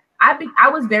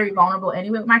was very vulnerable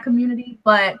anyway with my community,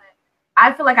 but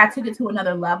I feel like I took it to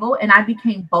another level and I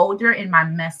became bolder in my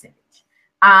message.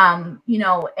 You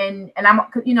know, and I'm,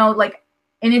 you know, like,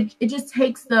 and it just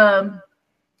takes the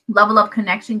level of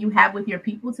connection you have with your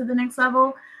people to the next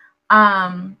level.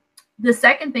 The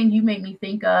second thing you made me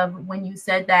think of when you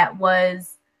said that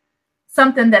was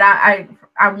something that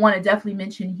I want to definitely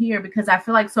mention here, because I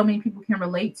feel like so many people can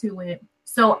relate to it.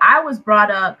 So I was brought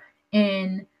up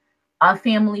in a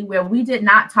family where we did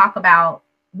not talk about,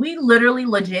 we literally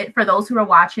legit, for those who are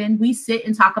watching, we sit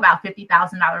and talk about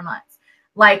 $50,000 months.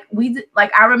 Like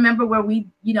I remember where we,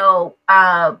 you know,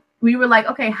 we were like,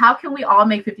 okay, how can we all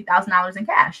make $50,000 in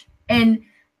cash? And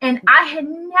I had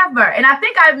never, and I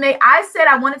think I said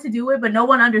I wanted to do it, but no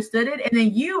one understood it. And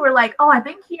then you were like, oh, I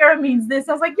think Kiara means this.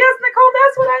 I was like, yes, Nicole,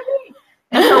 that's what I mean.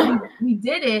 And so we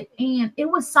did it. And it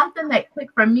was something that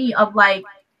clicked for me of like,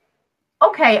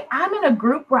 okay, I'm in a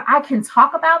group where I can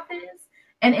talk about this.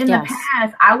 And in the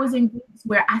past, I was in groups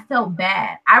where I felt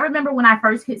bad. I remember when I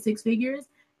first hit six figures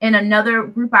in another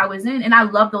group I was in, and I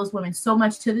love those women so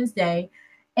much to this day.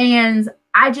 And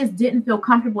I just didn't feel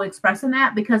comfortable expressing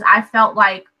that because I felt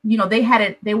like, you know, they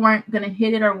weren't going to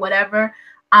hit it or whatever.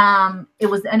 It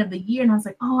was the end of the year and I was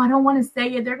like, oh, I don't want to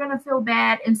say it. They're going to feel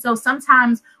bad. And so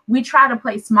sometimes we try to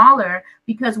play smaller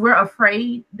because we're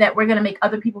afraid that we're going to make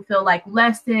other people feel like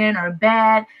less than or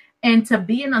bad. And to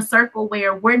be in a circle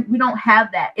where we don't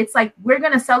have that. It's like, we're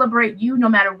going to celebrate you no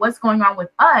matter what's going on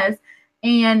with us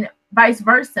and vice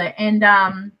versa.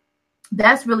 And,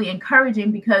 that's really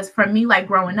encouraging because for me, like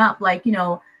growing up, like, you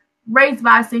know, raised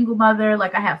by a single mother,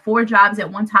 like I had 4 jobs at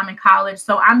one time in college.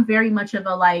 So I'm very much of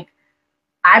a, like,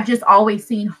 I've just always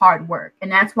seen hard work.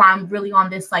 And that's why I'm really on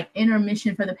this like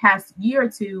intermission for the past year or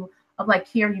two of like,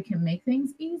 here, you can make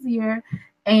things easier.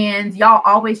 And y'all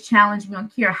always challenge me on,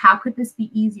 Kiara, how could this be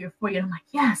easier for you? And I'm like,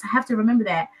 yes, I have to remember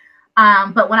that.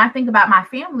 But when I think about my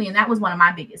family, and that was one of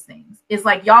my biggest things, is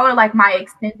like, y'all are like my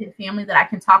extended family that I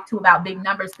can talk to about big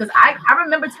numbers. Because I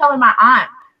remember telling my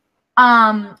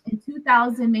aunt in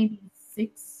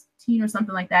 2016 or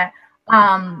something like that,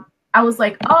 I was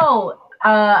like, oh,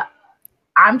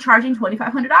 I'm charging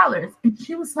 $2,500. And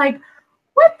she was like,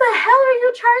 what the hell are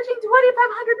you charging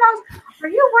 $2,500? Are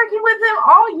you working with them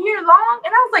all year long?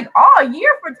 And I was like, all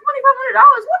year for $2,500?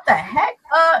 What the heck?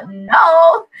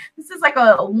 No, this is like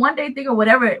a one-day thing or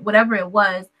whatever it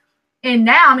was. And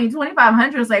now, I mean,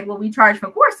 $2,500 is like what we charge for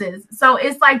courses. So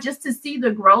it's like, just to see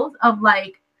the growth of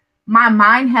like, my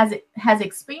mind has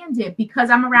expanded because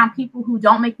I'm around people who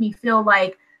don't make me feel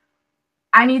like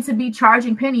I need to be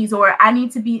charging pennies or I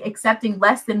need to be accepting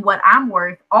less than what I'm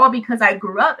worth, all because I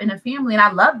grew up in a family and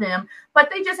I love them, but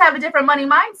they just have a different money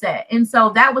mindset. And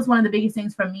so that was one of the biggest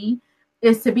things for me,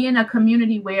 is to be in a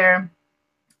community where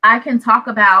I can talk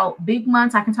about big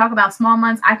months, I can talk about small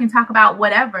months, I can talk about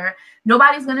whatever.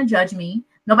 Nobody's going to judge me.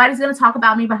 Nobody's going to talk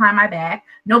about me behind my back.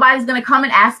 Nobody's going to come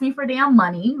and ask me for damn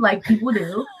money like people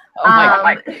do. Oh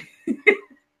my God.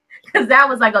 Because that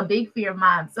was like a big fear of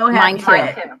mine. So happy.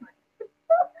 Mine too.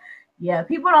 Yeah,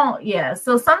 people don't. Yeah.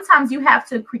 So sometimes you have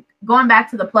to, going back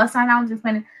to the plus sign I was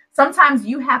explaining, sometimes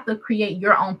you have to create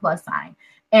your own plus sign.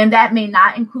 And that may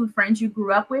not include friends you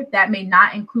grew up with. That may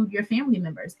not include your family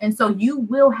members. And so you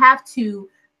will have to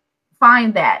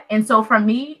find that. And so for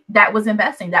me, that was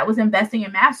investing. That was investing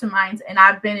in masterminds. And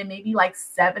I've been in maybe like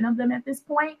 7 of them at this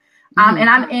point. And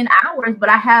I'm in ours, but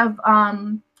I have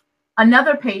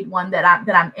another paid one that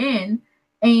I'm in.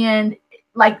 And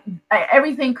like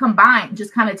everything combined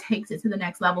just kind of takes it to the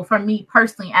next level for me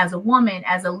personally, as a woman,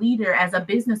 as a leader, as a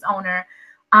business owner,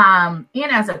 and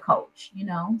as a coach, you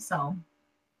know. So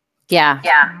yeah,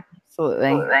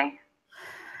 absolutely.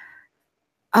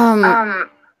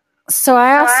 So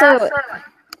I also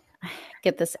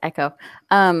get this echo.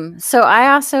 So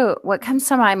I also, what comes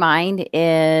to my mind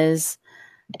is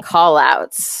call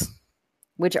outs,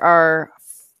 which are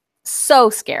so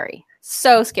scary,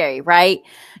 right?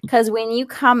 Because when you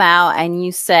come out and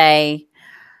you say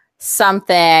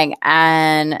something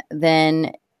and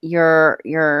then your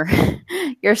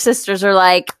sisters are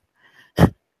like,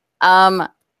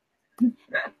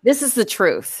 This is the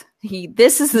truth.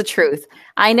 This is the truth.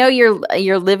 I know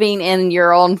you're living in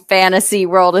your own fantasy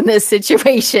world in this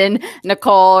situation,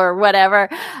 Nicole, or whatever.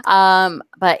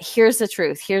 But here's the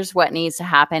truth. Here's what needs to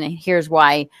happen, and here's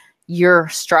why you're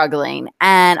struggling.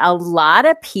 And a lot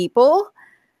of people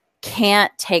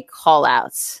can't take call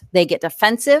outs. They get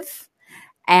defensive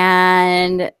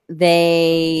and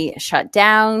they shut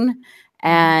down,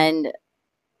 and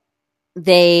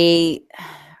they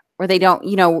don't,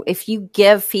 if you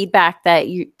give feedback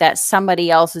that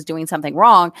somebody else is doing something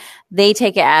wrong, they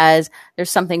take it as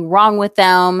there's something wrong with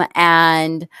them,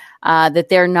 and that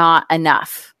they're not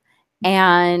enough.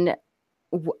 And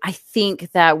I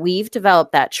think that we've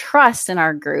developed that trust in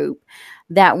our group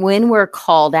that when we're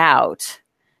called out,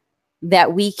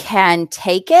 that we can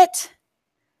take it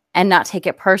and not take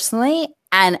it personally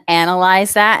and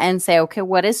analyze that and say, okay,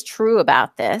 what is true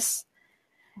about this?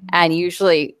 And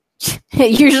usually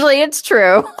it's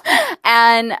true.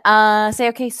 And say,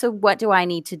 okay, so what do I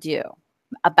need to do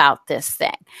about this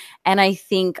thing? And I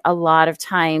think a lot of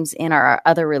times in our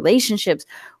other relationships,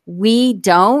 we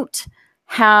don't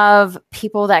have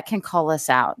people that can call us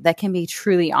out, that can be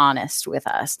truly honest with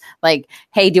us. Like,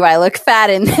 hey, do I look fat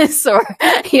in this? Or,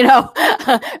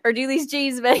 or do these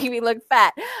jeans make me look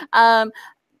fat?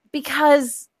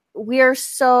 Because we're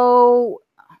so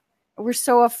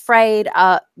afraid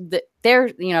that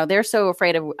they're so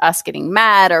afraid of us getting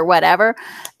mad or whatever,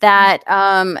 that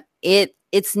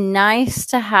it's nice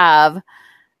to have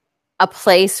a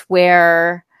place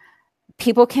where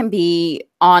people can be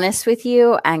honest with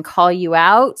you and call you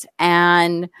out,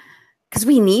 and because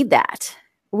we need that.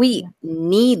 We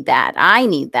need that. I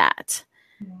need that.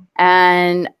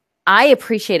 And I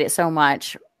appreciate it so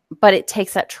much, but it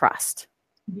takes that trust.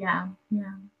 Yeah.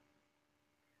 Yeah.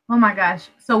 Oh my gosh.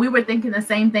 So we were thinking the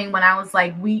same thing when I was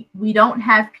like, we don't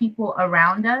have people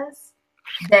around us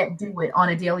that do it on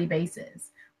a daily basis.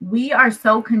 We are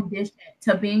so conditioned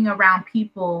to being around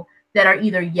people that are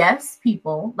either yes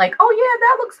people, like, oh yeah,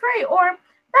 that looks great, or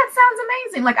that sounds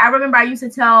amazing. Like I remember I used to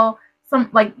tell some,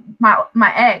 like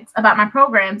my ex about my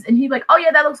programs, and he'd be like, oh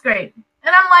yeah, that looks great.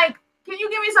 And I'm like, can you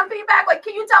give me some feedback? Like,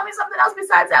 can you tell me something else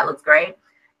besides that looks great?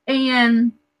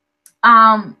 And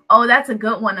oh, that's a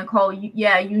good one, Nicole.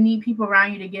 You need people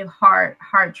around you to give hard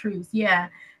truths. Yeah.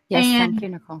 Yes, and thank you,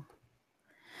 Nicole.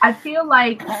 I feel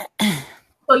like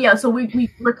so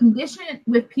we're conditioned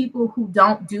with people who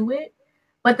don't do it.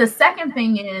 But the second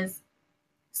thing is,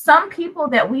 some people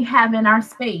that we have in our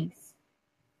space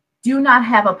do not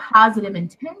have a positive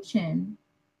intention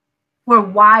for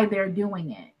why they're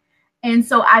doing it. And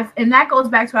so and that goes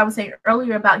back to what I was saying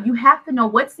earlier about, you have to know,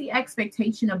 what's the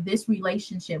expectation of this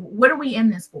relationship? What are we in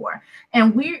this for?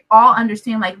 And we all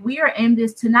understand, like, we are in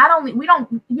this to not only, we love,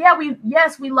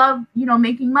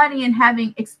 making money and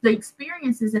having the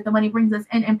experiences that the money brings us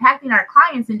and impacting our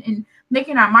clients and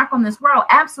making our mark on this world.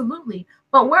 Absolutely.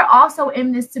 But we're also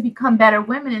in this to become better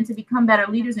women and to become better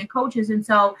leaders and coaches. And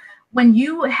so when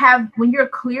you're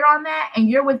clear on that, and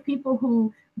you're with people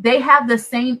who they have the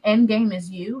same end game as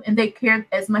you, and they care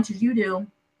as much as you do,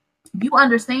 you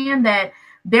understand that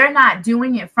they're not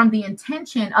doing it from the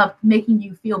intention of making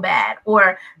you feel bad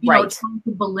or, trying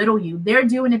to belittle you. They're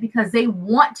doing it because they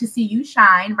want to see you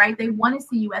shine, right? They want to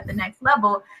see you at the next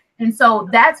level. And so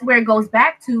that's where it goes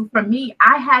back to, for me,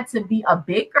 I had to be a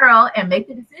big girl and make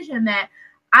the decision that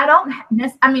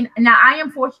now I am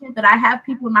fortunate that I have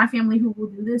people in my family who will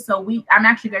do this. So I'm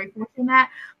actually very fortunate in that,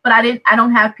 but I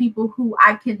don't have people who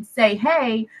I can say,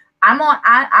 hey,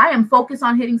 I am focused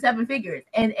on hitting 7 figures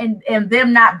and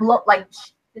them not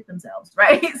shit themselves.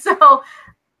 Right. So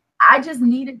I just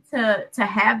needed to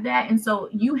have that. And so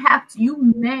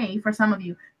for some of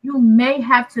you, you may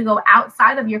have to go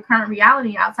outside of your current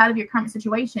reality, outside of your current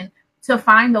situation, to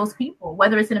find those people,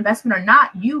 whether it's an investment or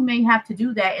not. You may have to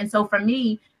do that. And so for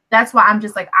me, that's why I'm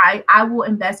just like, I will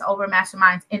invest over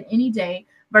masterminds in any day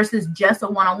versus just a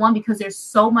one-on-one, because there's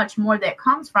so much more that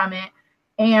comes from it.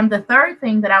 And the third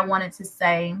thing that I wanted to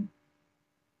say,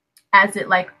 as it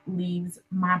leaves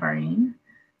my brain,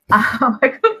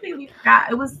 I completely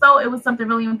forgot. It was something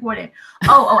really important.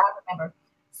 I remember.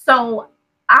 So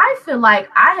I feel like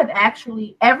I have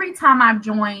actually, every time I've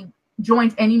joined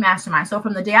any mastermind. So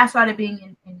from the day I started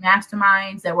being in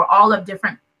masterminds that were all of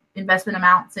different investment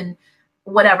amounts and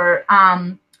whatever,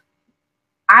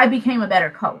 I became a better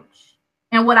coach.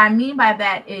 And what I mean by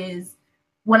that is,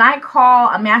 when I call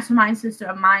a mastermind sister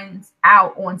of mine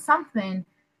out on something,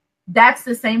 that's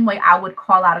the same way I would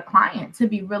call out a client, to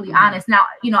be really honest. Now,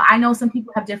 I know some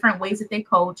people have different ways that they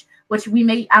coach, which I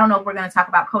don't know if we're going to talk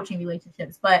about coaching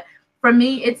relationships, but for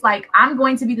me, it's like, I'm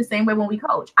going to be the same way when we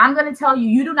coach. I'm going to tell you,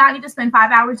 you do not need to spend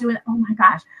 5 hours doing it. Oh my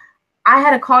gosh. I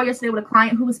had a call yesterday with a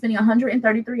client who was spending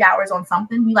 133 hours on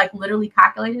something. We like literally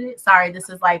calculated it. Sorry,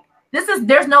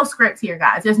 there's no script here,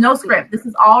 guys. There's no script. This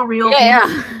is all real. Yeah.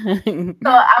 So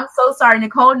I'm so sorry.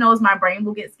 Nicole knows my brain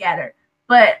will get scattered.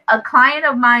 But a client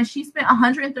of mine, she spent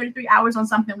 133 hours on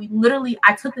something.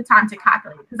 I took the time to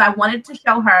calculate because I wanted to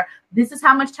show her, this is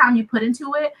how much time you put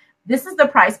into it. This is the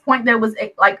price point that was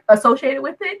like associated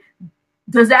with it.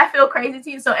 Does that feel crazy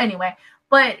to you? So anyway,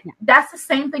 but that's the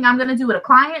same thing I'm going to do with a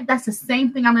client. That's the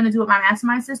same thing I'm going to do with my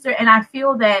mastermind sister. And I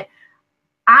feel that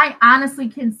I honestly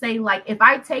can say, like, if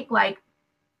I take like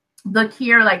the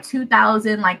year, like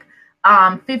 2000, like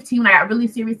 15, when I got really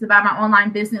serious about my online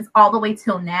business all the way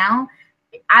till now,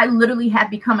 I literally have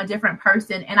become a different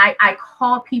person. And I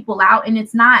call people out, and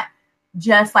it's not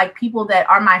just like people that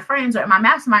are my friends or my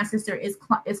mastermind sister is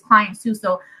clients too.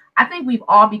 So I think we've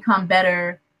all become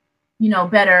better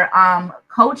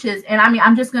coaches. And I mean,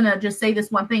 I'm just gonna say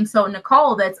this one thing. So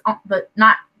Nicole, but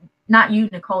not you,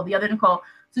 Nicole, the other Nicole.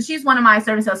 So she's one of my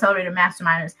Service Accelerator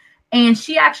masterminders, and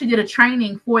she actually did a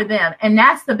training for them. And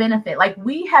that's the benefit. Like,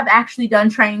 we have actually done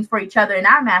trainings for each other in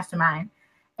our mastermind.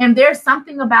 And there's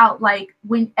something about, like,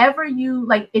 whenever you,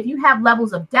 like, if you have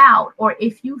levels of doubt, or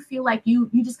if you feel like you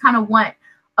just kind of want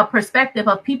a perspective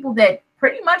of people that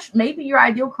pretty much maybe your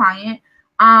ideal client,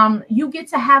 you get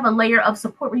to have a layer of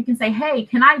support where you can say, hey,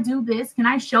 can I do this? Can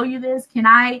I show you this? Can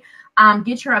I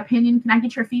get your opinion? Can I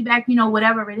get your feedback?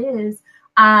 Whatever it is,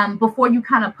 before you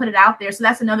kind of put it out there. So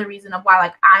that's another reason of why,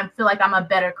 like, I feel like I'm a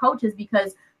better coach, is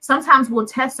because sometimes we'll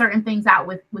test certain things out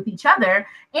with each other,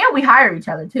 and we hire each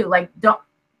other too. Like,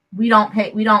 we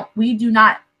do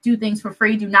not do things for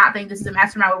free. Do not think this is a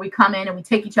mastermind where we come in and we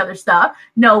take each other's stuff.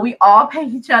 No, we all pay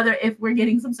each other if we're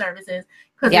getting some services,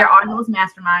 because there are those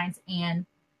masterminds. And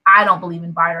I don't believe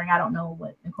in bartering. I don't know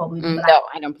what Nicole believes in. No,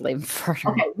 I don't believe in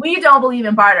bartering. Okay, we don't believe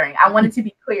in bartering. I wanted to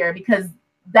be clear, because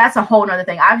that's a whole nother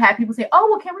thing. I've had people say, oh,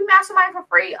 well, can we mastermind for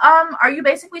free? Are you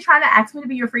basically trying to ask me to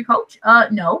be your free coach?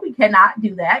 No, we cannot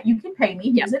do that. You can pay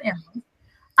me. Here's an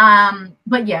invoice.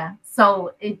 But yeah,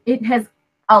 so it has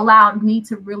allowed me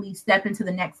to really step into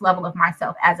the next level of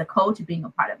myself as a coach, being a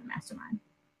part of the mastermind.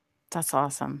 That's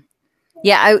awesome.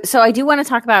 Yeah. So I do want to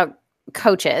talk about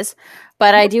coaches,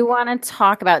 but I do want to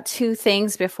talk about two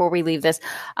things before we leave this.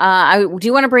 I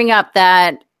do want to bring up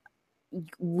that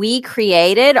we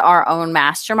created our own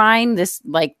mastermind. This,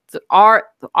 like,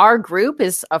 our group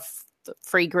is a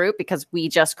free group because we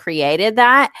just created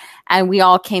that, and we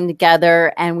all came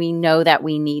together, and we know that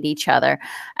we need each other.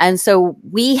 And so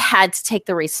we had to take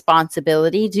the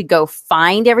responsibility to go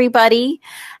find everybody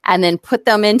and then put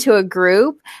them into a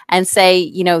group and say,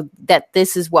 that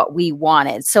this is what we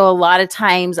wanted. So a lot of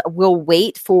times we'll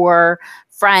wait for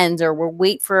friends, or we'll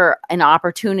wait for an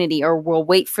opportunity, or we'll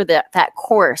wait for that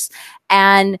course.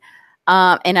 And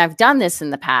I've done this in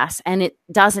the past, and it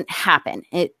doesn't happen.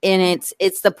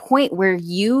 It's the point where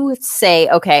you say,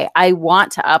 okay, I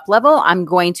want to up level. I'm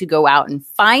going to go out and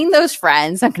find those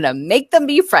friends. I'm going to make them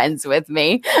be friends with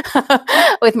me,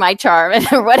 with my charm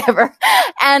or whatever.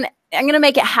 And I'm going to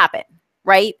make it happen.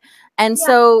 Right. And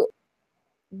so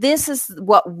this is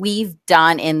what we've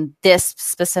done in this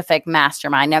specific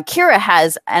mastermind. Now, Kira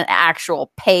has an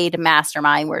actual paid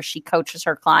mastermind where she coaches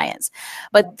her clients,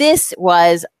 but this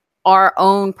was our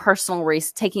own personal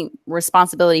taking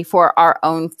responsibility for our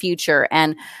own future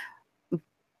and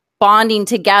bonding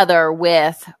together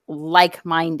with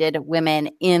like-minded women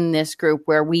in this group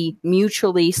where we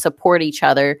mutually support each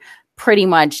other pretty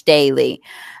much daily.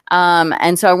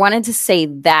 And so I wanted to say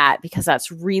that because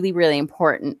that's really, really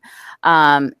important.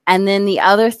 And then the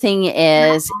other thing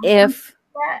is Go ahead.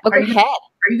 Are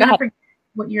you going to forget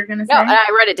what you're going to say? No,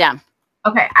 I wrote it down.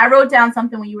 Okay. I wrote down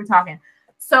something when you were talking.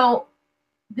 So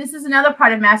this is another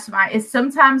part of mastermind, is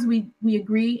sometimes we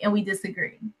agree and we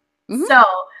disagree. Mm-hmm. So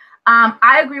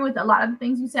I agree with a lot of the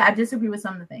things you said. I disagree with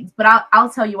some of the things, but I'll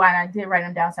tell you why, and I did write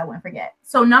them down so I wouldn't forget.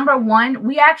 So number one,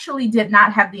 we actually did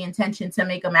not have the intention to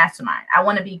make a mastermind. I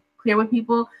want to be clear with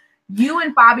people. You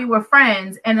and Fabi were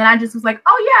friends, and then I just was like,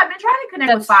 oh yeah, I've been trying to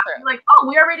connect with Fabi. Like, oh,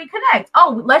 we already connect.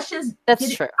 Oh, let's just get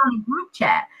it on a group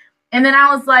chat. And then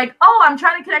I was like, oh, I'm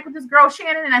trying to connect with this girl,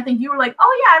 Shannon. And I think you were like,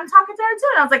 oh, yeah, I'm talking to her too.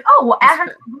 And I was like, oh, well, add her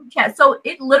to the group chat. So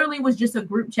it literally was just a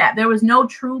group chat. There was no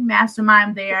true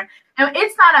mastermind there. And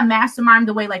it's not a mastermind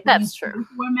the way, like, that's true.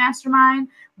 For a mastermind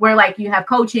where, like, you have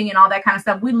coaching and all that kind of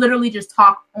stuff. We literally just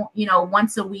talk,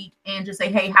 once a week and just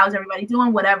say, hey, how's everybody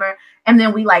doing? Whatever. And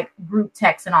then we, like, group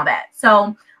text and all that.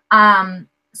 So,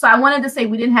 so I wanted to say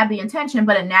we didn't have the intention,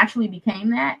 but it naturally became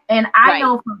that. And I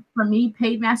know for me,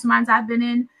 paid masterminds I've been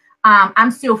in,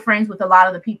 I'm still friends with a lot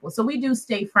of the people. So we do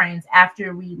stay friends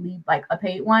after we leave, like, a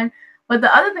paid one. But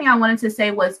the other thing I wanted to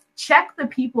say was check the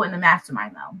people in the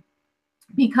mastermind though,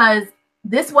 because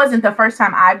this wasn't the first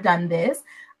time I've done this.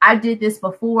 I did this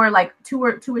before, like two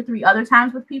or three other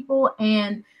times with people,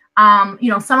 and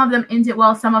some of them ended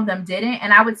well, some of them didn't.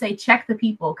 And I would say check the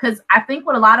people, because I think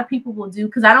what a lot of people will do,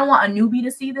 because I don't want a newbie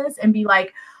to see this and be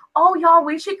like, oh, y'all,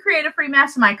 we should create a free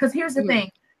mastermind. Because here's the thing,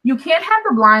 you can't have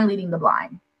the blind leading the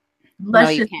blind.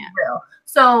 Let's just be real.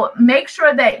 So make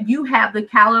sure that you have the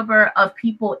caliber of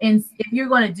people if you're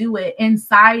going to do it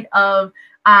inside of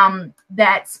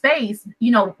that space,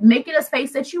 make it a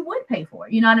space that you would pay for.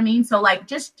 You know what I mean? So like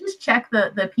just check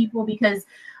the people, because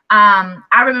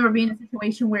I remember being in a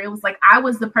situation where it was like I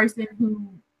was the person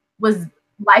who was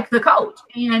like the coach,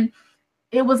 and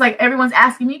it was like everyone's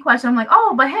asking me questions. I'm like,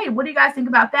 oh, but hey, what do you guys think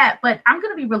about that? But I'm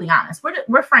going to be really honest.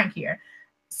 We're frank here.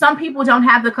 Some people don't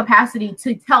have the capacity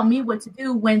to tell me what to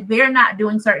do when they're not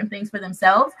doing certain things for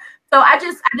themselves. So I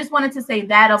just wanted to say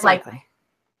that of exactly.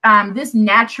 Like this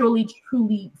naturally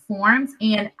truly forms,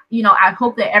 and I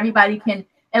hope that everybody can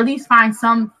at least find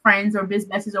some friends or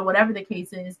businesses or whatever the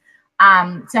case is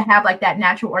to have like that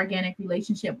natural organic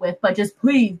relationship with. But just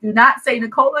please do not say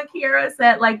Nicole and Kiera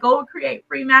said like go create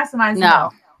free masterminds.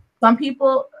 No.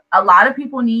 A lot of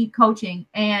people need coaching.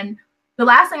 And the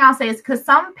last thing I'll say is, because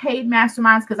some paid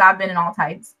masterminds, because I've been in all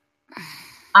types,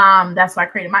 that's why I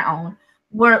created my own,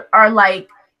 are like,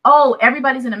 oh,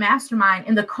 everybody's in a mastermind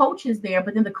and the coach is there,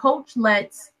 but then the coach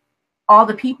lets all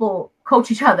the people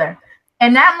coach each other.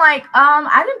 And I'm like,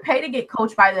 I didn't pay to get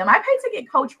coached by them. I paid to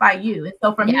get coached by you. And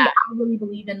so for me, I really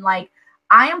believe in like,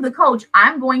 I am the coach.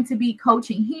 I'm going to be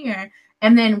coaching here.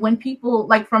 And then when people,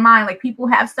 like for mine, like people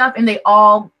have stuff and they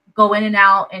all go in and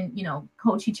out and,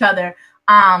 coach each other.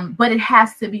 But it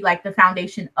has to be like the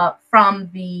foundation up from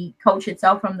the coach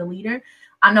itself, from the leader.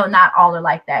 I know not all are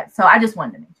like that. So I just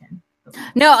wanted to mention.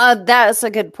 No, that's a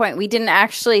good point. We didn't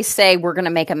actually say we're going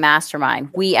to make a mastermind.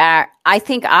 I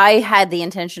think I had the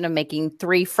intention of making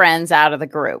 3 friends out of the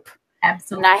group.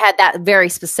 Absolutely. And I had that very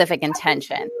specific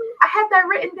intention. I had that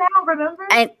written down, remember?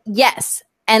 And yes.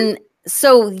 And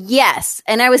so, yes.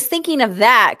 And I was thinking of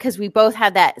that because we both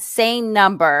had that same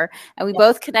number and we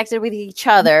both connected with each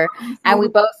other,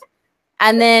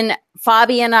 and then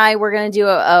Fabi and I were going to do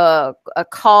a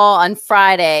call on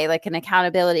Friday, like an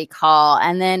accountability call.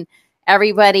 And then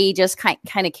everybody just kind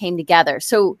of came together.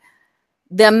 So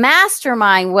the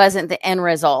mastermind wasn't the end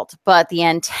result, but the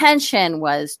intention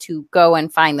was to go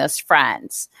and find those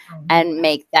friends and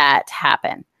make that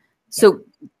happen. So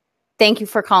thank you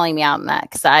for calling me out on that,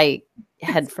 because I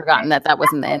had forgotten that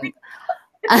wasn't the end.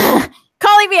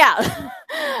 Calling me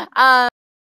out.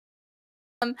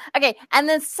 Okay. And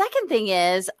the second thing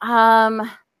is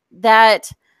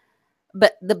but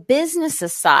the business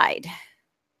aside,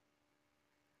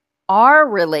 our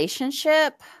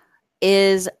relationship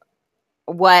is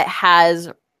what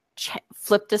has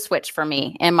flipped a switch for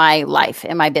me in my life,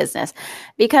 in my business,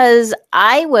 because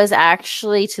I was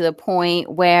actually to the point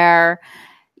where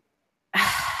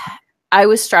I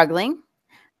was struggling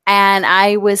and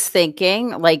I was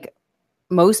thinking, like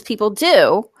most people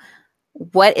do,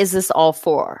 what is this all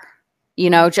for?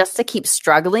 Just to keep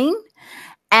struggling.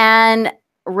 And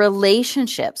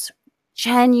relationships,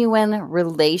 genuine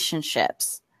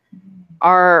relationships,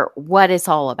 are what it's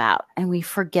all about. And we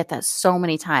forget that so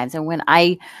many times. And when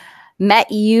I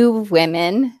met you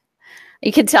women,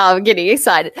 you can tell I'm getting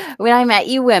excited. When I met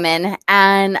you women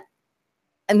and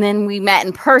then we met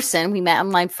in person, we met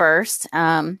online first.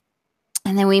 And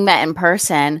then we met in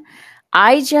person.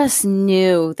 I just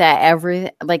knew that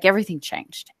everything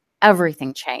changed.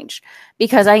 Everything changed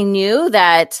because I knew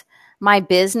that my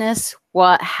business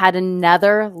had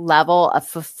another level of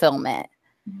fulfillment.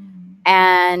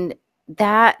 And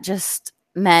that just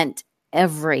meant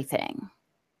everything.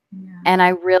 Yeah. And I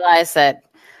realized that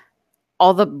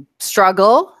all the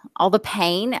struggle, all the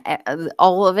pain,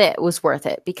 all of it was worth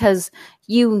it, because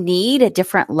you need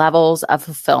different levels of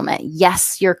fulfillment.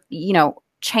 Yes, you're,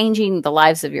 changing the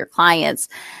lives of your clients.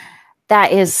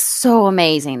 That is so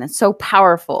amazing and so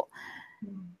powerful.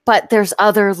 But there's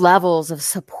other levels of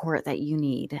support that you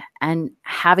need. And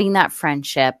having that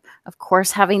friendship, of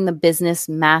course, having the business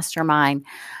mastermind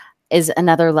is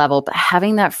another level, but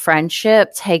having that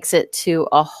friendship takes it to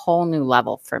a whole new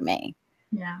level for me.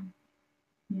 Yeah.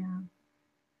 Yeah.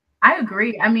 I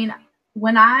agree. I mean,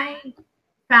 when I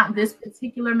found this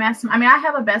particular mastermind, I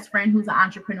have a best friend who's an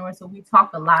entrepreneur, so we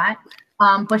talk a lot.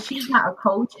 But she's not a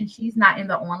coach and she's not in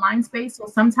the online space. So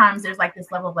sometimes there's like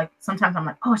this level of like, sometimes I'm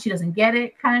like, oh, she doesn't get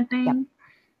it kind of thing.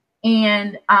 Yeah.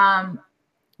 And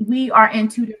we are in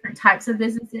 2 different types of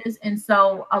businesses. And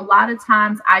so a lot of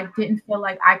times I didn't feel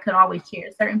like I could always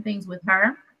share certain things with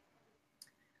her.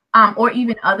 or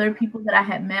even other people that I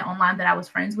had met online that I was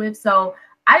friends with. So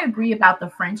I agree about the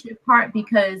friendship part,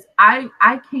 because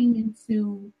I came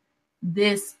into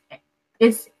this.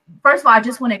 It's First of all, I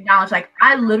just want to acknowledge, like,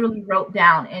 I literally wrote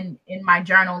down in my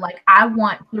journal, like, I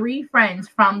want 3 friends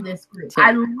from this group.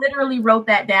 I literally wrote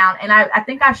that down, and I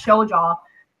think I showed y'all.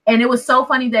 And it was so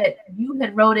funny that you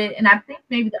had wrote it, and I think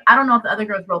maybe I don't know if the other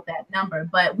girls wrote that number,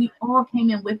 but we all came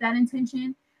in with that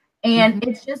intention. And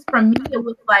it's just, for me, it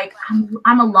was like,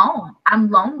 I'm alone. I'm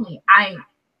lonely. I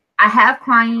have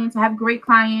clients. I have great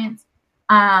clients.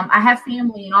 I have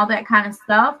family and all that kind of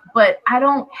stuff, but I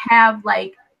don't have,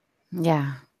 like,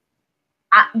 yeah.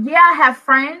 I have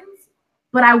friends,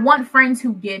 but I want friends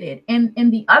who get it. And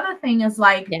the other thing is,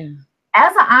 like,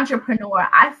 as an entrepreneur,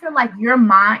 I feel like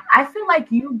I feel like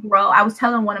you grow. I was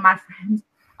telling one of my friends,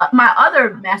 my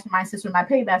other mastermind sister, my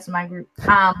paid mastermind group,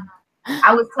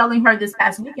 I was telling her this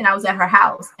past weekend, I was at her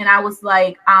house, and I was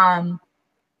like,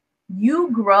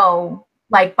 you grow,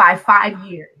 like, by 5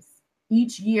 years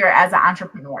each year as an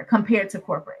entrepreneur compared to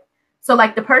corporate. So,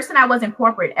 like, the person I was in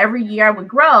corporate, every year I would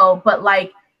grow, but,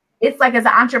 like, it's like, as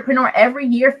an entrepreneur, every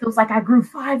year feels like I grew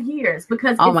 5 years,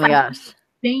 because oh it's my like, gosh,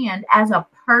 expand as a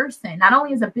person, not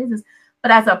only as a business,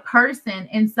 but as a person.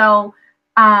 And so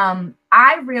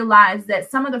I realized that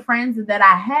some of the friends that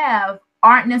I have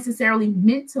aren't necessarily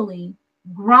mentally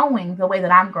growing the way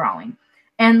that I'm growing.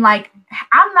 And, like,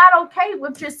 I'm not okay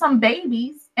with just some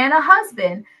babies and a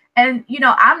husband. And,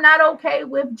 I'm not okay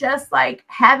with just, like,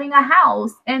 having a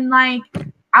house, and, like,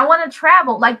 I want to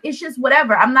travel. Like, it's just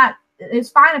whatever.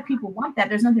 It's fine if people want that.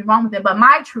 There's nothing wrong with it. But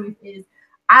my truth is,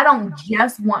 I don't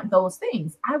just want those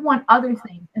things. I want other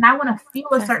things. And I want to feel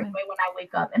a certain way when I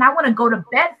wake up. And I want to go to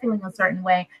bed feeling a certain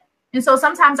way. And so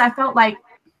sometimes I felt like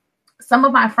some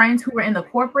of my friends who were in the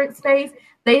corporate space,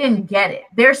 they didn't get it.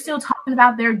 They're still talking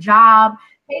about their job.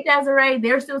 Hey, Desiree,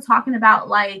 they're still talking about,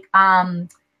 like,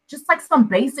 just, like, some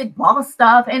basic boss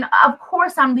stuff. And of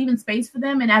course, I'm leaving space for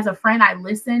them. And as a friend, I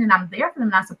listen and I'm there for them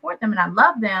and I support them and I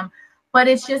love them. But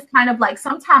it's just kind of like,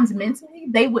 sometimes mentally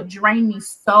they would drain me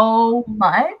so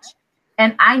much.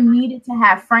 And I needed to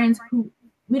have friends who,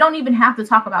 we don't even have to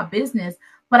talk about business,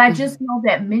 but I just know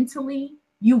that mentally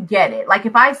you get it. Like,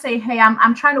 if I say, hey,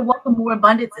 I'm trying to welcome more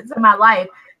abundance into my life,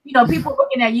 people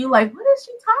looking at you like, what is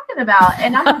she talking about?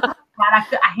 And I'm like, oh,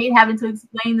 God, I hate having to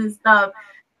explain this stuff,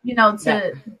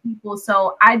 to people.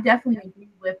 So I definitely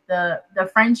agree with the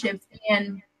friendships.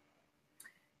 And,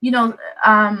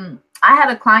 I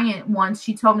had a client once,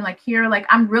 she told me, like, here, like,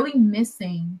 I'm really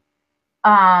missing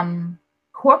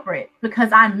corporate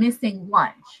because I'm missing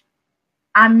lunch.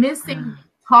 I'm missing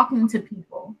talking to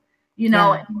people,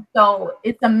 And so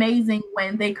it's amazing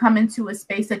when they come into a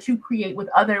space that you create with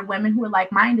other women who are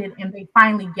like-minded, and they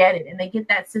finally get it, and they get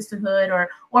that sisterhood or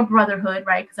brotherhood,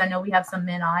 right? Because I know we have some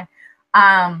men on.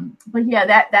 But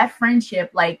yeah, that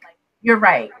friendship, like, you're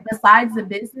right. Besides the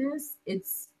business,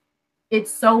 it's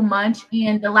so much.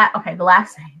 And the last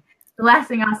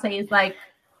thing I'll say is, like,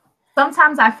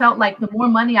 sometimes I felt like the more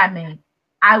money I made,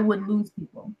 I would lose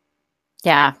people.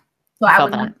 Yeah. So I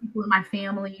would lose people in my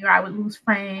family, or I would lose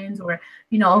friends, or,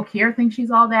 Kiera thinks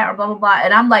she's all that, or blah, blah, blah.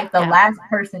 And I'm like the last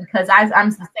person, because I'm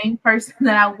the same person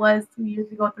that I was 2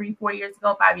 years ago, 3, 4 years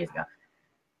ago, 5 years ago.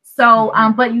 So,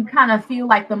 but you kind of feel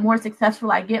like the more successful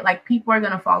I get, like, people are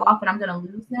going to fall off and I'm going to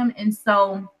lose them. And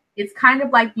so it's kind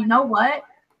of like, you know what?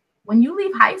 When you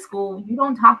leave high school, you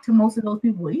don't talk to most of those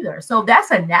people either. So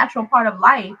that's a natural part of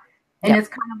life. And it's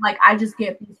kind of like, I just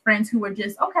get these friends who are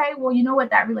just, okay, well, you know what?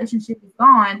 That relationship is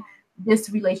gone. This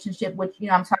relationship, which,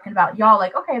 I'm talking about, y'all,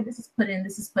 like, okay, this is put in,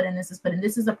 this is put in, this is put in.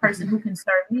 This is a person who can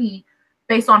serve me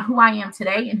based on who I am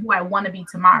today and who I want to be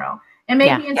tomorrow. And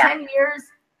maybe in 10 years,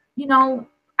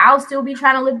 I'll still be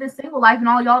trying to live this single life, and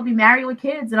all y'all be married with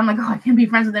kids. And I'm like, oh, I can't be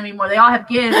friends with them anymore. They all have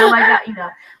kids. I'm like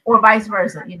that, or vice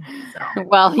versa, So.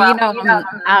 Well, I'm out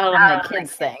on the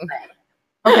kids thing.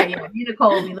 Okay, yeah, you,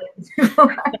 Nicole, will be living single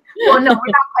life. Well, no, we're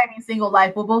not planning single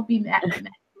life. We'll both be madly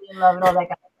in love and all that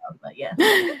kind of stuff. But yeah.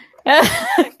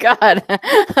 God,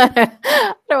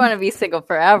 I don't want to be single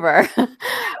forever.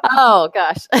 Oh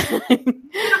gosh. You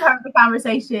heard the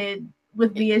conversation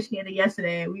with me and Shannon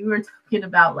yesterday. We were talking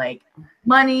about, like,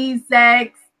 money,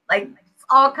 sex, like,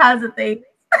 all kinds of things.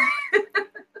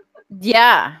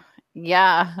 Yeah.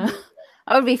 It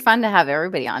would be fun to have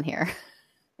everybody on here.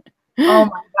 Oh my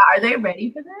God, are they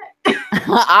ready for that?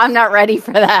 I'm not ready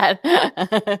for that.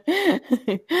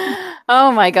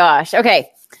 Oh my gosh. Okay.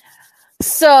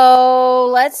 So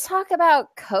let's talk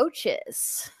about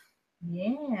coaches.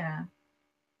 Yeah.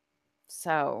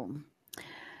 So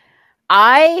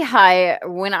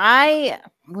when I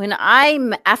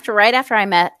right after I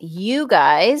met you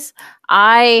guys,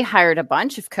 I hired a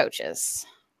bunch of coaches,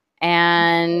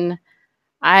 and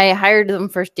I hired them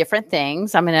for different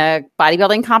things. I'm in a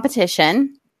bodybuilding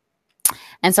competition.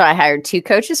 And so I hired 2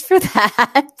 coaches for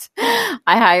that.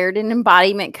 I hired an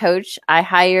embodiment coach. I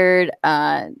hired,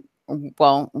 one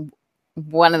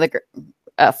of the,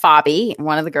 Fabi,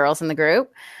 one of the girls in the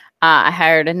group. I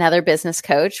hired another business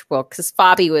coach. Well, because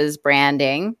Fabi was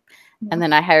branding. And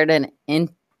then I hired an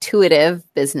intuitive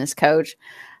business coach.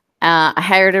 I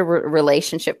hired a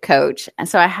relationship coach. And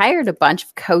so I hired a bunch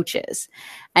of coaches.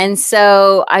 And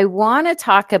so I want to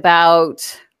talk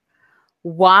about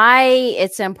why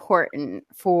it's important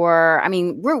for,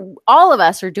 all of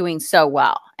us are doing so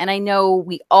well. And I know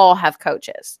we all have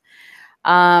coaches,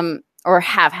 or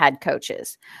have had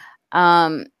coaches.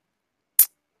 And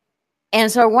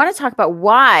so I want to talk about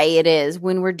why it is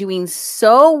when we're doing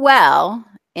so well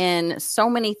in so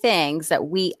many things that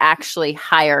we actually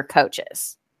hire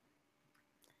coaches.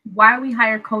 Why we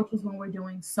hire coaches when we're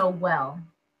doing so well?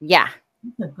 Yeah.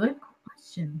 That's a good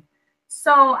question.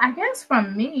 So I guess for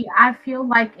me, I feel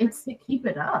like it's to keep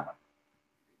it up.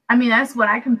 I mean, that's what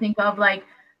I can think of. Like,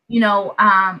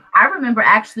 I remember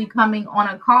actually coming on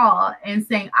a call and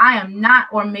saying, I am not,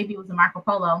 or maybe it was a Marco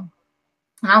Polo.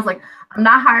 And I was like, I'm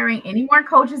not hiring any more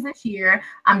coaches this year.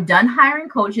 I'm done hiring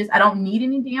coaches. I don't need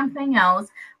any damn thing else.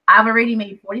 I've already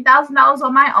made $40,000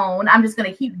 on my own. I'm just going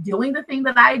to keep doing the thing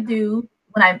that I do.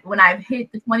 When I've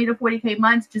hit the 20 to 40K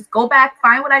months, just go back,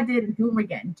 find what I did, and do them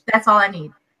again. That's all I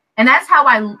need. And that's how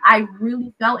I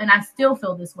really felt, and I still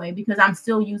feel this way because I'm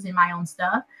still using my own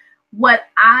stuff. What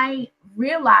I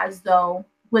realized, though,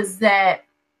 was that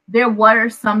there were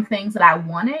some things that I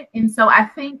wanted. And so I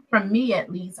think for me,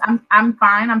 at least, I'm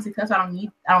fine. I'm successful. I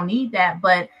don't need that.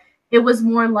 But it was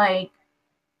more like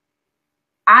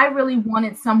I really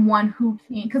wanted someone who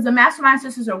can, because the mastermind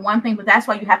sisters are one thing, but that's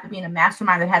why you have to be in a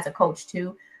mastermind that has a coach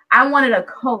too. I wanted a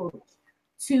coach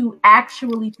to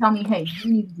actually tell me, hey,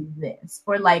 you need to do this,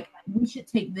 or like, we should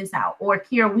take this out, or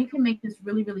Kira, we can make this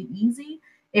really, really easy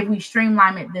if we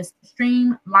streamline it this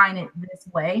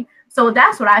way. So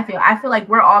that's what I feel. I feel like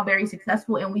we're all very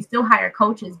successful, and we still hire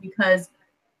coaches because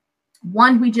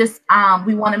one, we just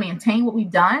we want to maintain what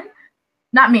we've done.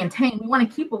 Not maintain, we want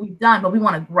to keep what we've done, but we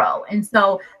want to grow. And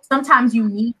so sometimes you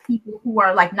need people who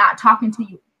are like not talking to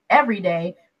you every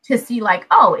day to see like,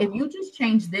 oh, if you just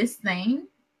change this thing,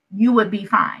 you would be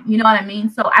fine. You know what I mean?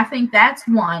 So I think that's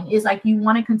one, is like you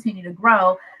want to continue to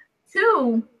grow.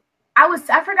 Two,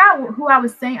 I forgot who I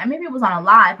was saying, maybe it was on a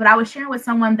live, but I was sharing with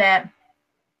someone that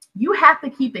you have to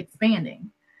keep expanding.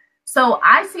 So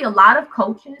I see a lot of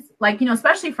coaches, like,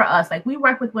 especially for us, like we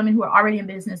work with women who are already in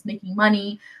business, making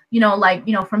money,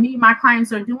 for me, my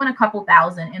clients are doing a couple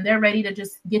thousand and they're ready to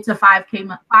just get to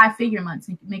 5-figure months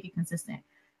and make it consistent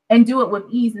and do it with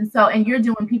ease. And you're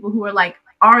doing people who are like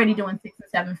already doing 6 and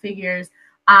 7 figures,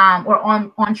 or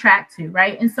on track to,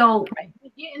 right? And so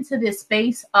we get into this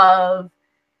space of,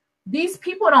 these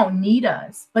people don't need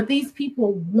us, but these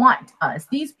people want us.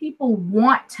 These people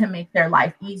want to make their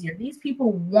life easier. These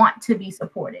people want to be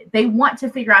supported. They want to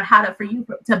figure out how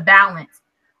to balance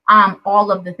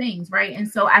all of the things, right? And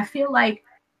so I feel like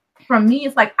for me,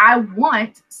 it's like I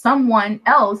want someone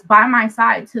else by my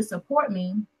side to support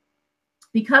me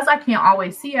because I can't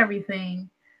always see everything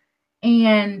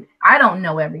and I don't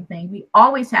know everything. We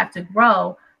always have to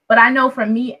grow. But I know for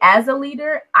me as a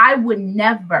leader, I would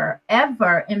never,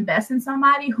 ever invest in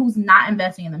somebody who's not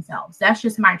investing in themselves. That's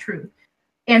just my truth.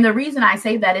 And the reason I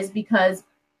say that is because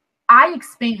I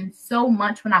expand so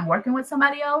much when I'm working with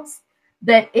somebody else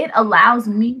that it allows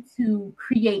me to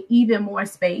create even more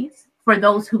space for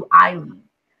those who I lead.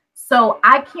 So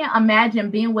I can't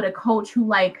imagine being with a coach who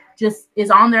like just is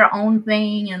on their own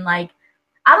thing and like,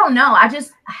 I don't know.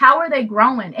 How are they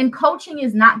growing? And coaching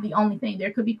is not the only thing.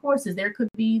 There could be courses. There could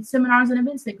be seminars and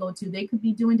events they go to. They could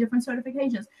be doing different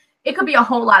certifications. It could be a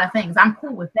whole lot of things. I'm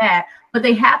cool with that, but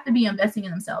they have to be investing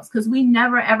in themselves because we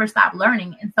never, ever stop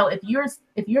learning. And so if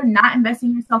you're not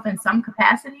investing in yourself in some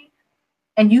capacity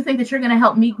and you think that you're going to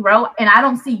help me grow and I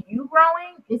don't see you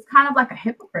growing, it's kind of like a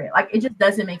hypocrite. Like it just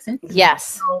doesn't make sense.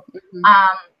 Yes. So,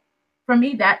 for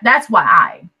me, that's why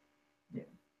I do.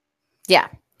 Yeah.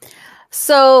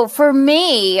 So for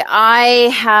me, I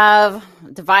have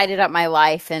divided up my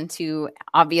life into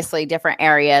obviously different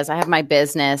areas. I have my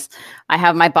business, I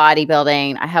have my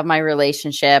bodybuilding, I have my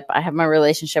relationship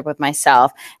with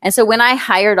myself. And so when I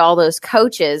hired all those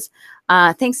coaches,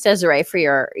 Thanks, Desiree, for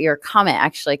your comment.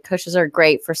 Actually, coaches are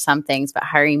great for some things, but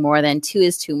hiring more than two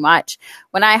is too much.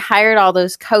 When I hired all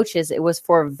those coaches, it was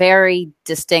for very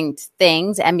distinct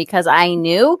things. And because I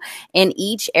knew in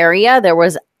each area there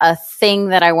was a thing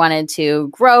that I wanted to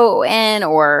grow in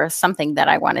or something that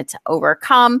I wanted to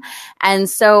overcome. And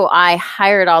so I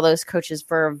hired all those coaches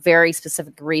for a very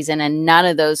specific reason. And none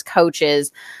of those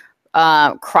coaches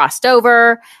crossed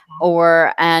over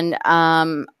and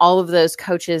all of those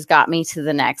coaches got me to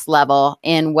the next level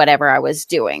in whatever I was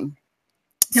doing.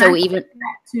 So even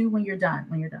that too, when you're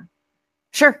done.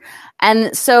 Sure.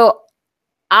 And so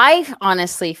I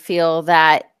honestly feel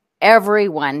that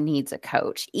everyone needs a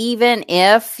coach, even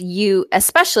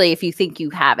especially if you think you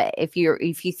have it, if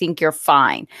you think you're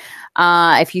fine,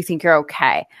 if you think you're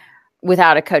okay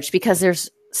without a coach, because there's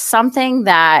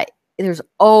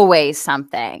always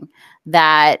something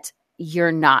that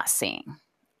you're not seeing.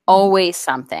 Always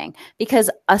something. Because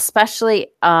especially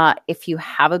if you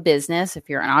have a business, if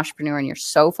you're an entrepreneur and you're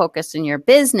so focused in your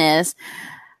business,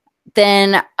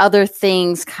 then other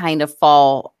things kind of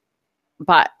fall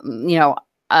to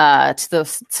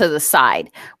the side,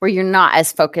 where you're not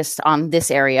as focused on this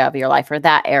area of your life or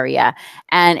that area.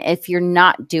 And if you're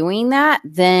not doing that,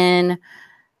 then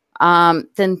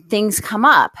things come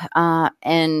up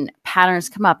and patterns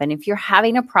come up. And if you're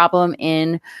having a problem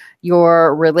in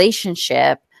your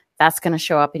relationship, that's going to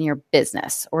show up in your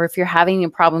business. Or if you're having a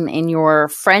problem in your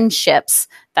friendships,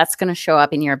 that's going to show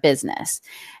up in your business.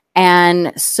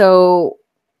 And so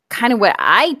kind of what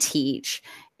I teach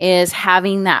is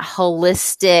having that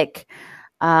holistic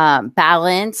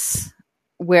balance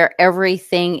where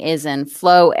everything is in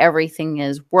flow, everything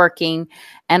is working.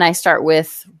 And I start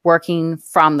with working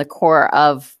from the core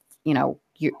of,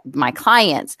 my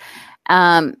clients.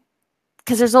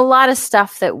 Because there's a lot of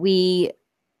stuff that we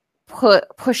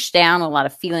push down, a lot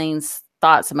of feelings,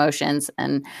 thoughts, emotions,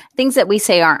 and things that we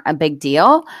say aren't a big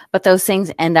deal, but those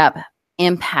things end up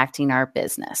impacting our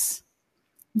business.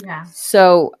 Yeah.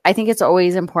 So I think it's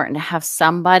always important to have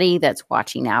somebody that's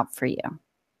watching out for you.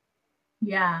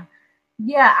 Yeah.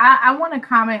 Yeah. I want to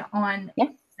comment on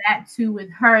that too with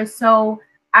her. So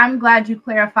I'm glad you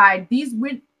clarified these.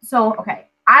 Okay.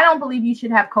 I don't believe you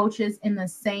should have coaches in the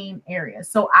same area.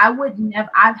 So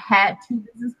I've had two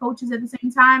business coaches at the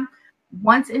same time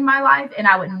once in my life, and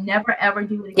I would never, ever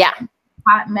do it again. Yeah.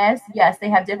 Hot mess. Yes, they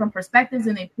have different perspectives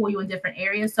and they pull you in different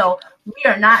areas. So we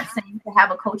are not saying to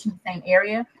have a coach in the same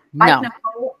area. Like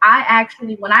Nicole, I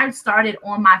actually, when I started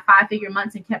on my 5-figure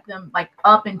months and kept them like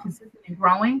up and consistent and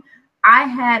growing, I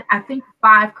had, I think,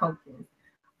 5 coaches.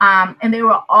 And they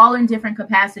were all in different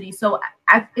capacities. So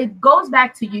it goes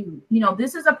back to you.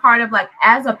 This is a part of, like,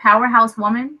 as a powerhouse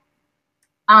woman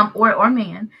or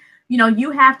man,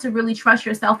 you have to really trust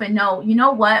yourself and know,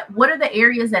 what are the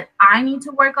areas that I need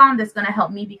to work on that's going to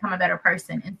help me become a better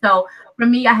person. And so for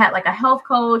me, I had like a health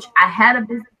coach, I had a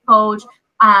business coach,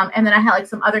 and then I had like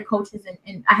some other coaches,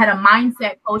 and I had a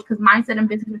mindset coach, because mindset and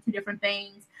business are two different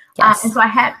things. Yes. And so I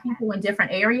had people in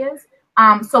different areas.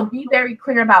 So be very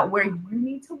clear about where you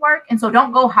need to work. And so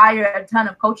don't go hire a ton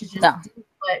of coaches. But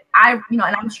and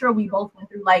I'm sure we both went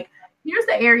through, like, here's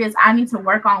the areas I need to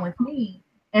work on with me,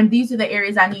 and these are the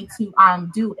areas I need to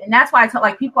do. And that's why I tell,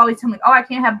 like, people always tell me, oh, I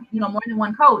can't have, more than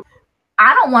one coach.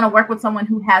 I don't want to work with someone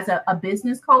who has a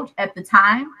business coach at the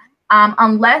time,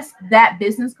 unless that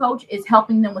business coach is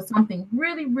helping them with something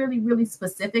really, really, really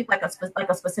specific, like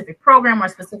a specific program or a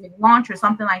specific launch or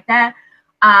something like that.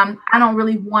 I don't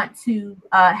really want to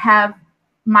have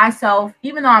myself,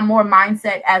 even though I'm more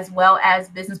mindset as well as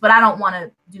business, but I don't want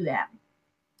to do that.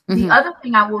 Mm-hmm. The other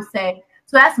thing I will say,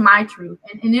 so that's my truth.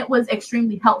 And it was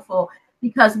extremely helpful,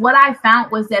 because what I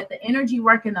found was that the energy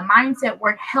work and the mindset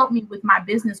work helped me with my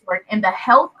business work, and the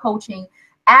health coaching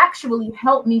actually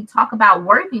helped me talk about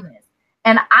worthiness.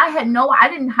 And I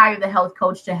didn't hire the health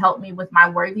coach to help me with my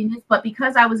worthiness, but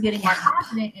because I was getting more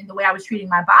confident in the way I was treating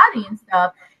my body and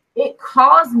stuff, it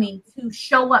caused me to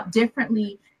show up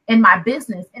differently in my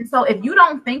business. And so if you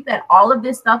don't think that all of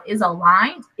this stuff is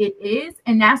aligned, it is.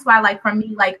 And that's why, like, for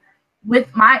me, like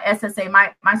with my SSA,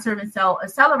 my Servant Cell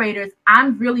accelerators,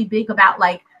 I'm really big about,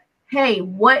 like, hey,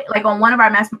 what, like on one of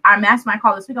our mastermind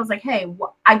call this week, I was like, hey,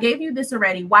 I gave you this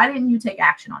already. Why didn't you take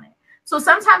action on it? So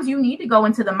sometimes you need to go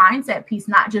into the mindset piece,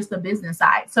 not just the business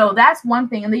side. So that's one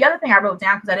thing. And the other thing I wrote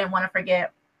down, because I didn't want to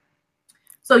forget.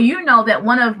 So that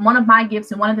one of my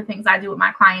gifts and one of the things I do with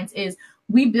my clients is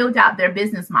we build out their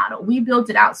business model. We build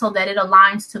it out so that it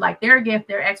aligns to, like, their gift,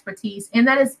 their expertise, and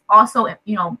that is also,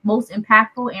 most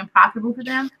impactful and profitable for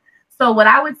them. So what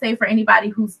I would say for anybody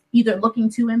who's either looking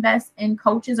to invest in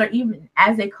coaches or even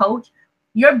as a coach,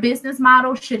 your business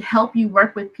model should help you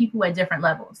work with people at different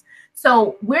levels.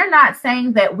 So we're not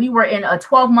saying that we were in a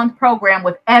 12-month program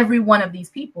with every one of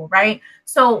these people, right?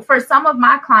 So for some of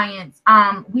my clients,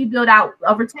 we build out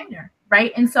a retainer,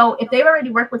 right? And so if they've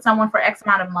already worked with someone for X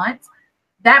amount of months,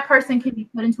 that person can be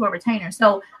put into a retainer.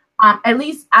 So at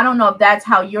least I don't know if that's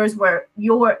how yours were,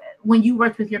 when you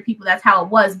worked with your people, that's how it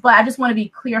was. But I just want to be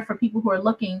clear for people who are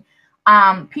looking.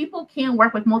 People can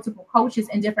work with multiple coaches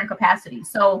in different capacities.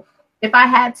 So if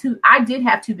I did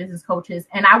have two business coaches,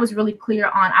 and I was really clear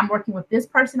on, I'm working with this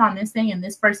person on this thing and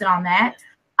this person on that.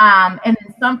 And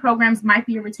then some programs might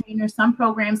be a retainer, some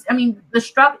programs, I mean,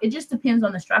 it just depends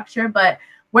on the structure, but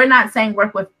we're not saying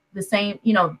work with the same,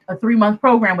 a 3-month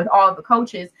program with all of the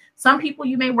coaches. Some people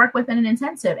you may work with in an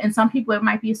intensive, and some people it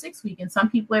might be a 6-week, and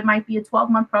some people it might be a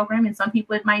 12-month program, and some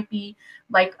people it might be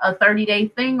like a 30-day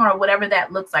thing or whatever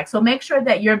that looks like. So make sure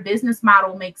that your business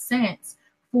model makes sense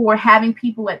for having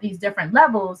people at these different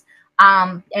levels.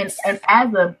 And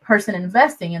as a person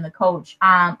investing in the coach,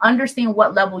 understand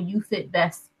what level you fit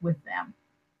best with them.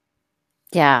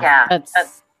 Yeah.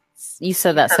 You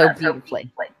said that so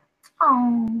beautifully.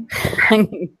 Oh.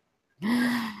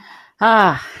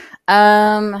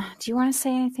 Do you want to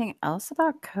say anything else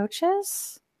about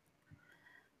coaches?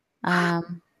 I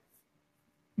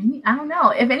don't know.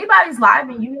 If anybody's live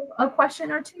and you have a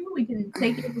question or two, we can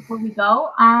take it before we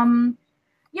go.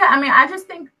 Yeah, I mean, I just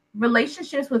think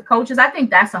relationships with coaches, I think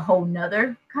that's a whole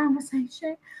nother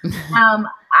conversation.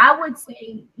 I would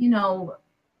say,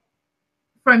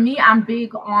 for me, I'm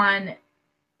big on,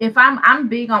 if I'm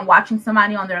big on watching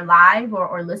somebody on their live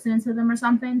or listening to them or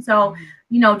something. So,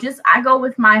 I go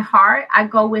with my heart. I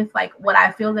go with like what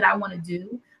I feel that I want to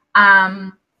do.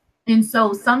 And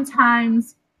so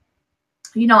sometimes,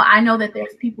 I know that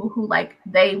there's people who like,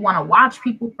 they want to watch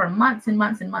people for months and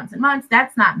months and months and months.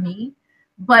 That's not me.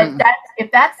 But if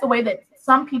that's the way that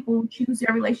some people choose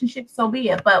their relationship, so be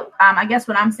it. But I guess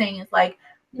what I'm saying is like,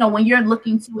 when you're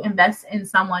looking to invest in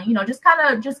someone, just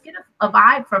get a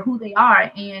vibe for who they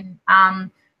are. And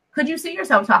could you see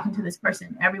yourself talking to this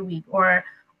person every week? Or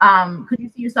could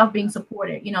you see yourself being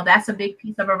supported? That's a big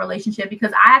piece of a relationship,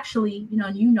 because I actually,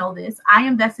 and this, I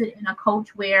invested in a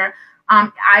coach where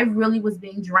I really was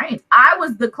being drained. I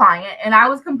was the client and I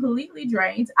was completely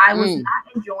drained. I was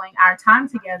not enjoying our time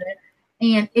together.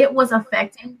 And it was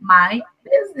affecting my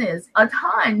business a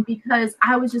ton, because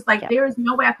I was just like, there is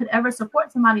no way I could ever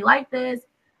support somebody like this.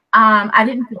 I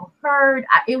didn't feel heard.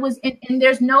 And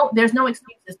there's no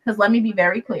excuses, because let me be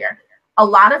very clear. A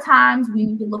lot of times we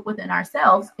need to look within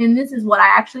ourselves. And this is what I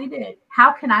actually did.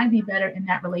 How can I be better in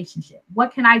that relationship?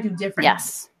 What can I do different?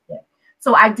 Yes.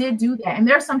 So I did do that. And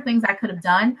there are some things I could have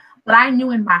done, but I knew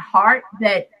in my heart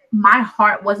that my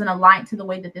heart wasn't aligned to the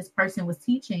way that this person was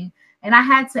teaching. And I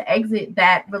had to exit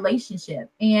that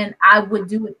relationship, and I would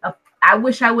do it. I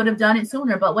wish I would have done it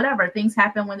sooner, but whatever, things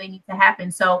happen when they need to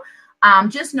happen. So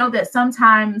just know that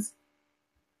sometimes,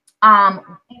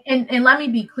 and let me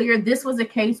be clear, this was a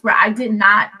case where I did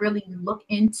not really look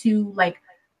into like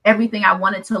everything I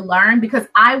wanted to learn, because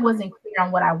I wasn't clear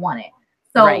on what I wanted.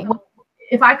 So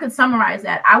if I could summarize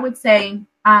that, I would say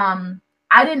I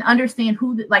didn't understand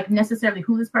necessarily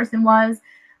who this person was.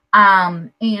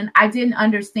 And I didn't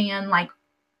understand like,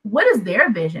 what is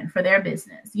their vision for their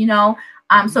business,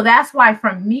 so that's why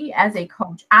for me as a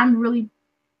coach,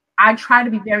 I try to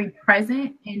be very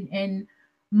present in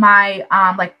my,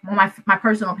 like on my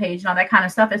personal page and all that kind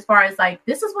of stuff, as far as like,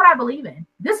 this is what I believe in.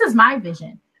 This is my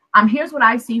vision. Here's what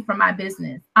I see for my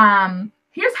business.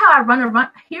 Here's how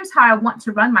here's how I want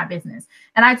to run my business.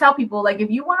 And I tell people, like, if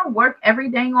you want to work every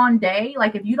day on day,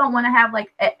 like if you don't want to have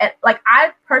like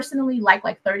I personally like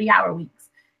 30-hour weeks.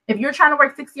 If you're trying to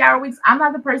work 60-hour weeks, I'm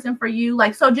not the person for you.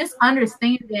 Like, so just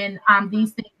understanding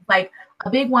these things. Like a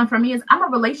big one for me is I'm a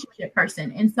relationship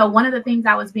person. And so one of the things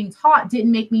I was being taught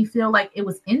didn't make me feel like it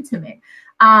was intimate.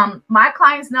 My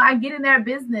clients know I get in their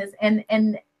business, and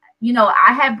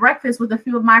I had breakfast with a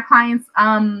few of my clients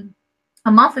a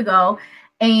month ago,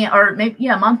 or maybe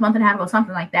a month and a half ago,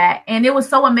 something like that. And it was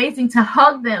so amazing to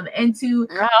hug them and to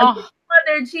on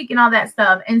their cheek and all that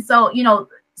stuff. And so,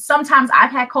 sometimes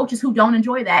I've had coaches who don't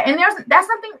enjoy that. And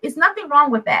it's nothing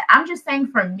wrong with that. I'm just saying,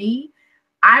 for me,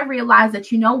 I realized that,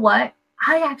 what,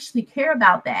 I actually care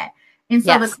about that. And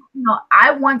so,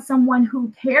 I want someone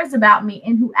who cares about me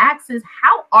and who asks,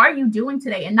 how are you doing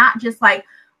today? And not just like,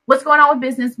 what's going on with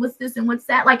business? What's this and what's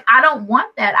that? Like, I don't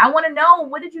want that. I want to know,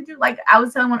 what did you do? Like I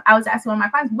was asking one of my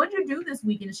clients, what did you do this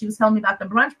weekend? And she was telling me about the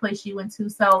brunch place she went to.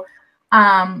 So,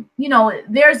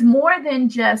 there's more than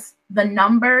just the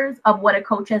numbers of what a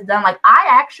coach has done. Like, I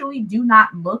actually do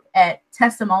not look at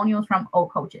testimonials from old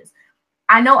coaches.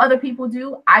 I know other people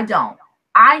do. I don't.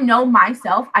 I know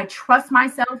myself. I trust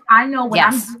myself. I know when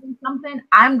I'm Yes. doing something,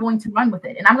 I'm going to run with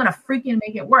it and I'm going to freaking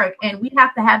make it work. And we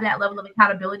have to have that level of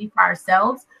accountability for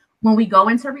ourselves when we go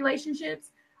into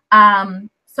relationships.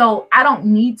 So I don't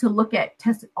need to look at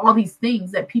test all these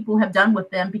things that people have done with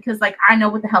them because like I know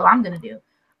what the hell I'm going to do.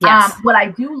 Yes. What I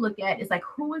do look at is like,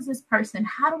 who is this person?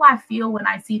 How do I feel when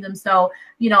I see them? So,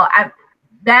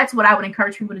 that's what I would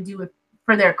encourage people to do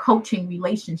for their coaching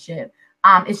relationship.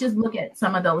 It's just look at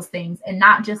some of those things and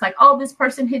not just like, oh, this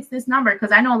person hits this number.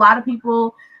 Because I know a lot of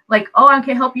people like, oh, I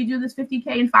can help you do this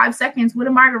 50K in 5 seconds with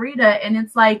a margarita. And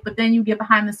it's like, but then you get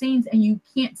behind the scenes and you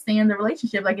can't stay in the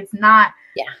relationship. Like it's not,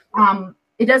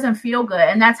 it doesn't feel good.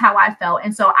 And that's how I felt.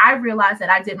 And so I realized that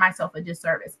I did myself a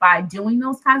disservice by doing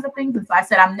those kinds of things. And so I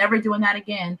said, I'm never doing that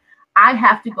again. I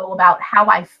have to go about how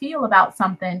I feel about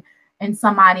something and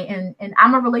somebody. And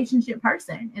I'm a relationship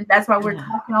person. And that's why we're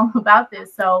talking all about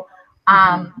this. So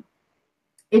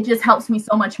it just helps me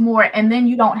so much more. And then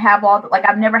you don't have all the, like,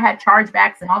 I've never had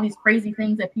chargebacks and all these crazy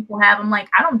things that people have. I'm like,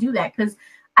 I don't do that because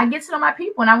I get to know my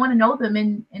people and I want to know them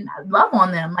and love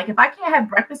on them. Like if I can't have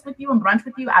breakfast with you and brunch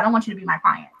with you, I don't want you to be my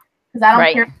client because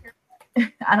I don't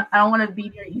care. I don't want to be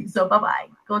near you. So bye-bye.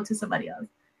 Go to somebody else.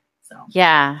 So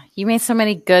yeah, you made so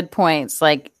many good points.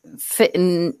 Like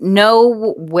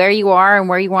know where you are and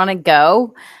where you want to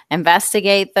go.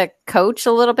 Investigate the coach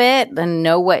a little bit and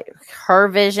know what her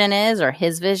vision is or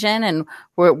his vision and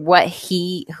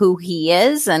who he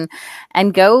is and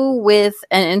go with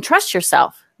and trust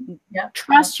yourself. Yep.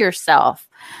 Trust yourself.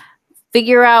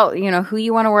 Figure out, who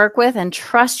you want to work with and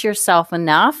trust yourself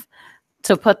enough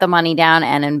to put the money down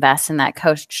and invest in that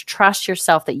coach. Trust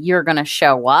yourself that you're going to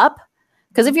show up.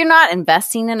 Because if you're not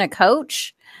investing in a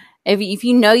coach, if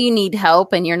you know you need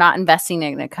help and you're not investing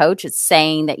in a coach, it's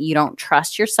saying that you don't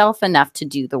trust yourself enough to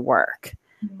do the work,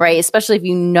 right? Especially if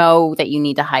you know that you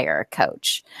need to hire a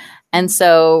coach. And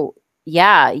so,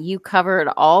 yeah, you covered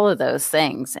all of those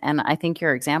things. And I think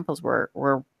your examples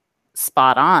were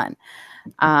spot on.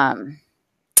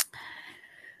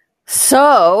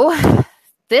 So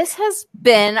this has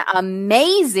been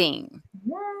amazing.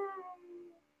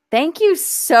 Thank you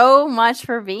so much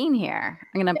for being here.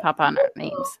 I'm going to pop on our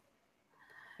names.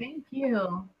 Thank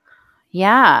you.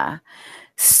 Yeah.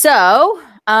 So,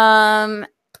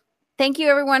 thank you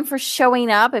everyone for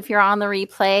showing up. If you're on the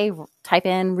replay, type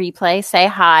in replay, say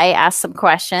hi, ask some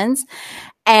questions.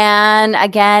 And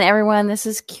again, everyone, this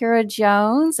is Kira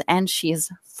Jones, and she is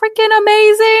freaking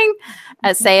amazing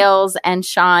at Sales and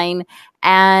Shine.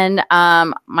 And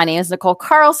my name is Nicole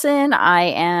Carlson. I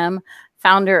am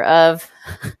founder of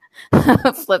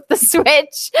Flip the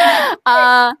Switch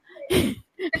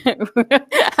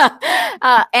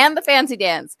and the Fancy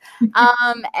Dance.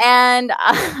 And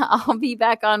I'll be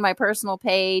back on my personal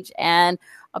page, and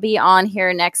I'll be on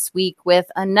here next week with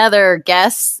another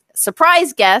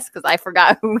surprise guest, because I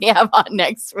forgot who we have on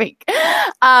next week.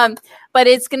 But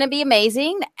it's going to be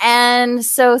amazing. And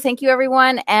so thank you,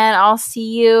 everyone. And I'll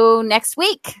see you next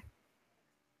week.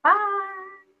 Bye.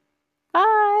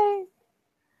 Bye.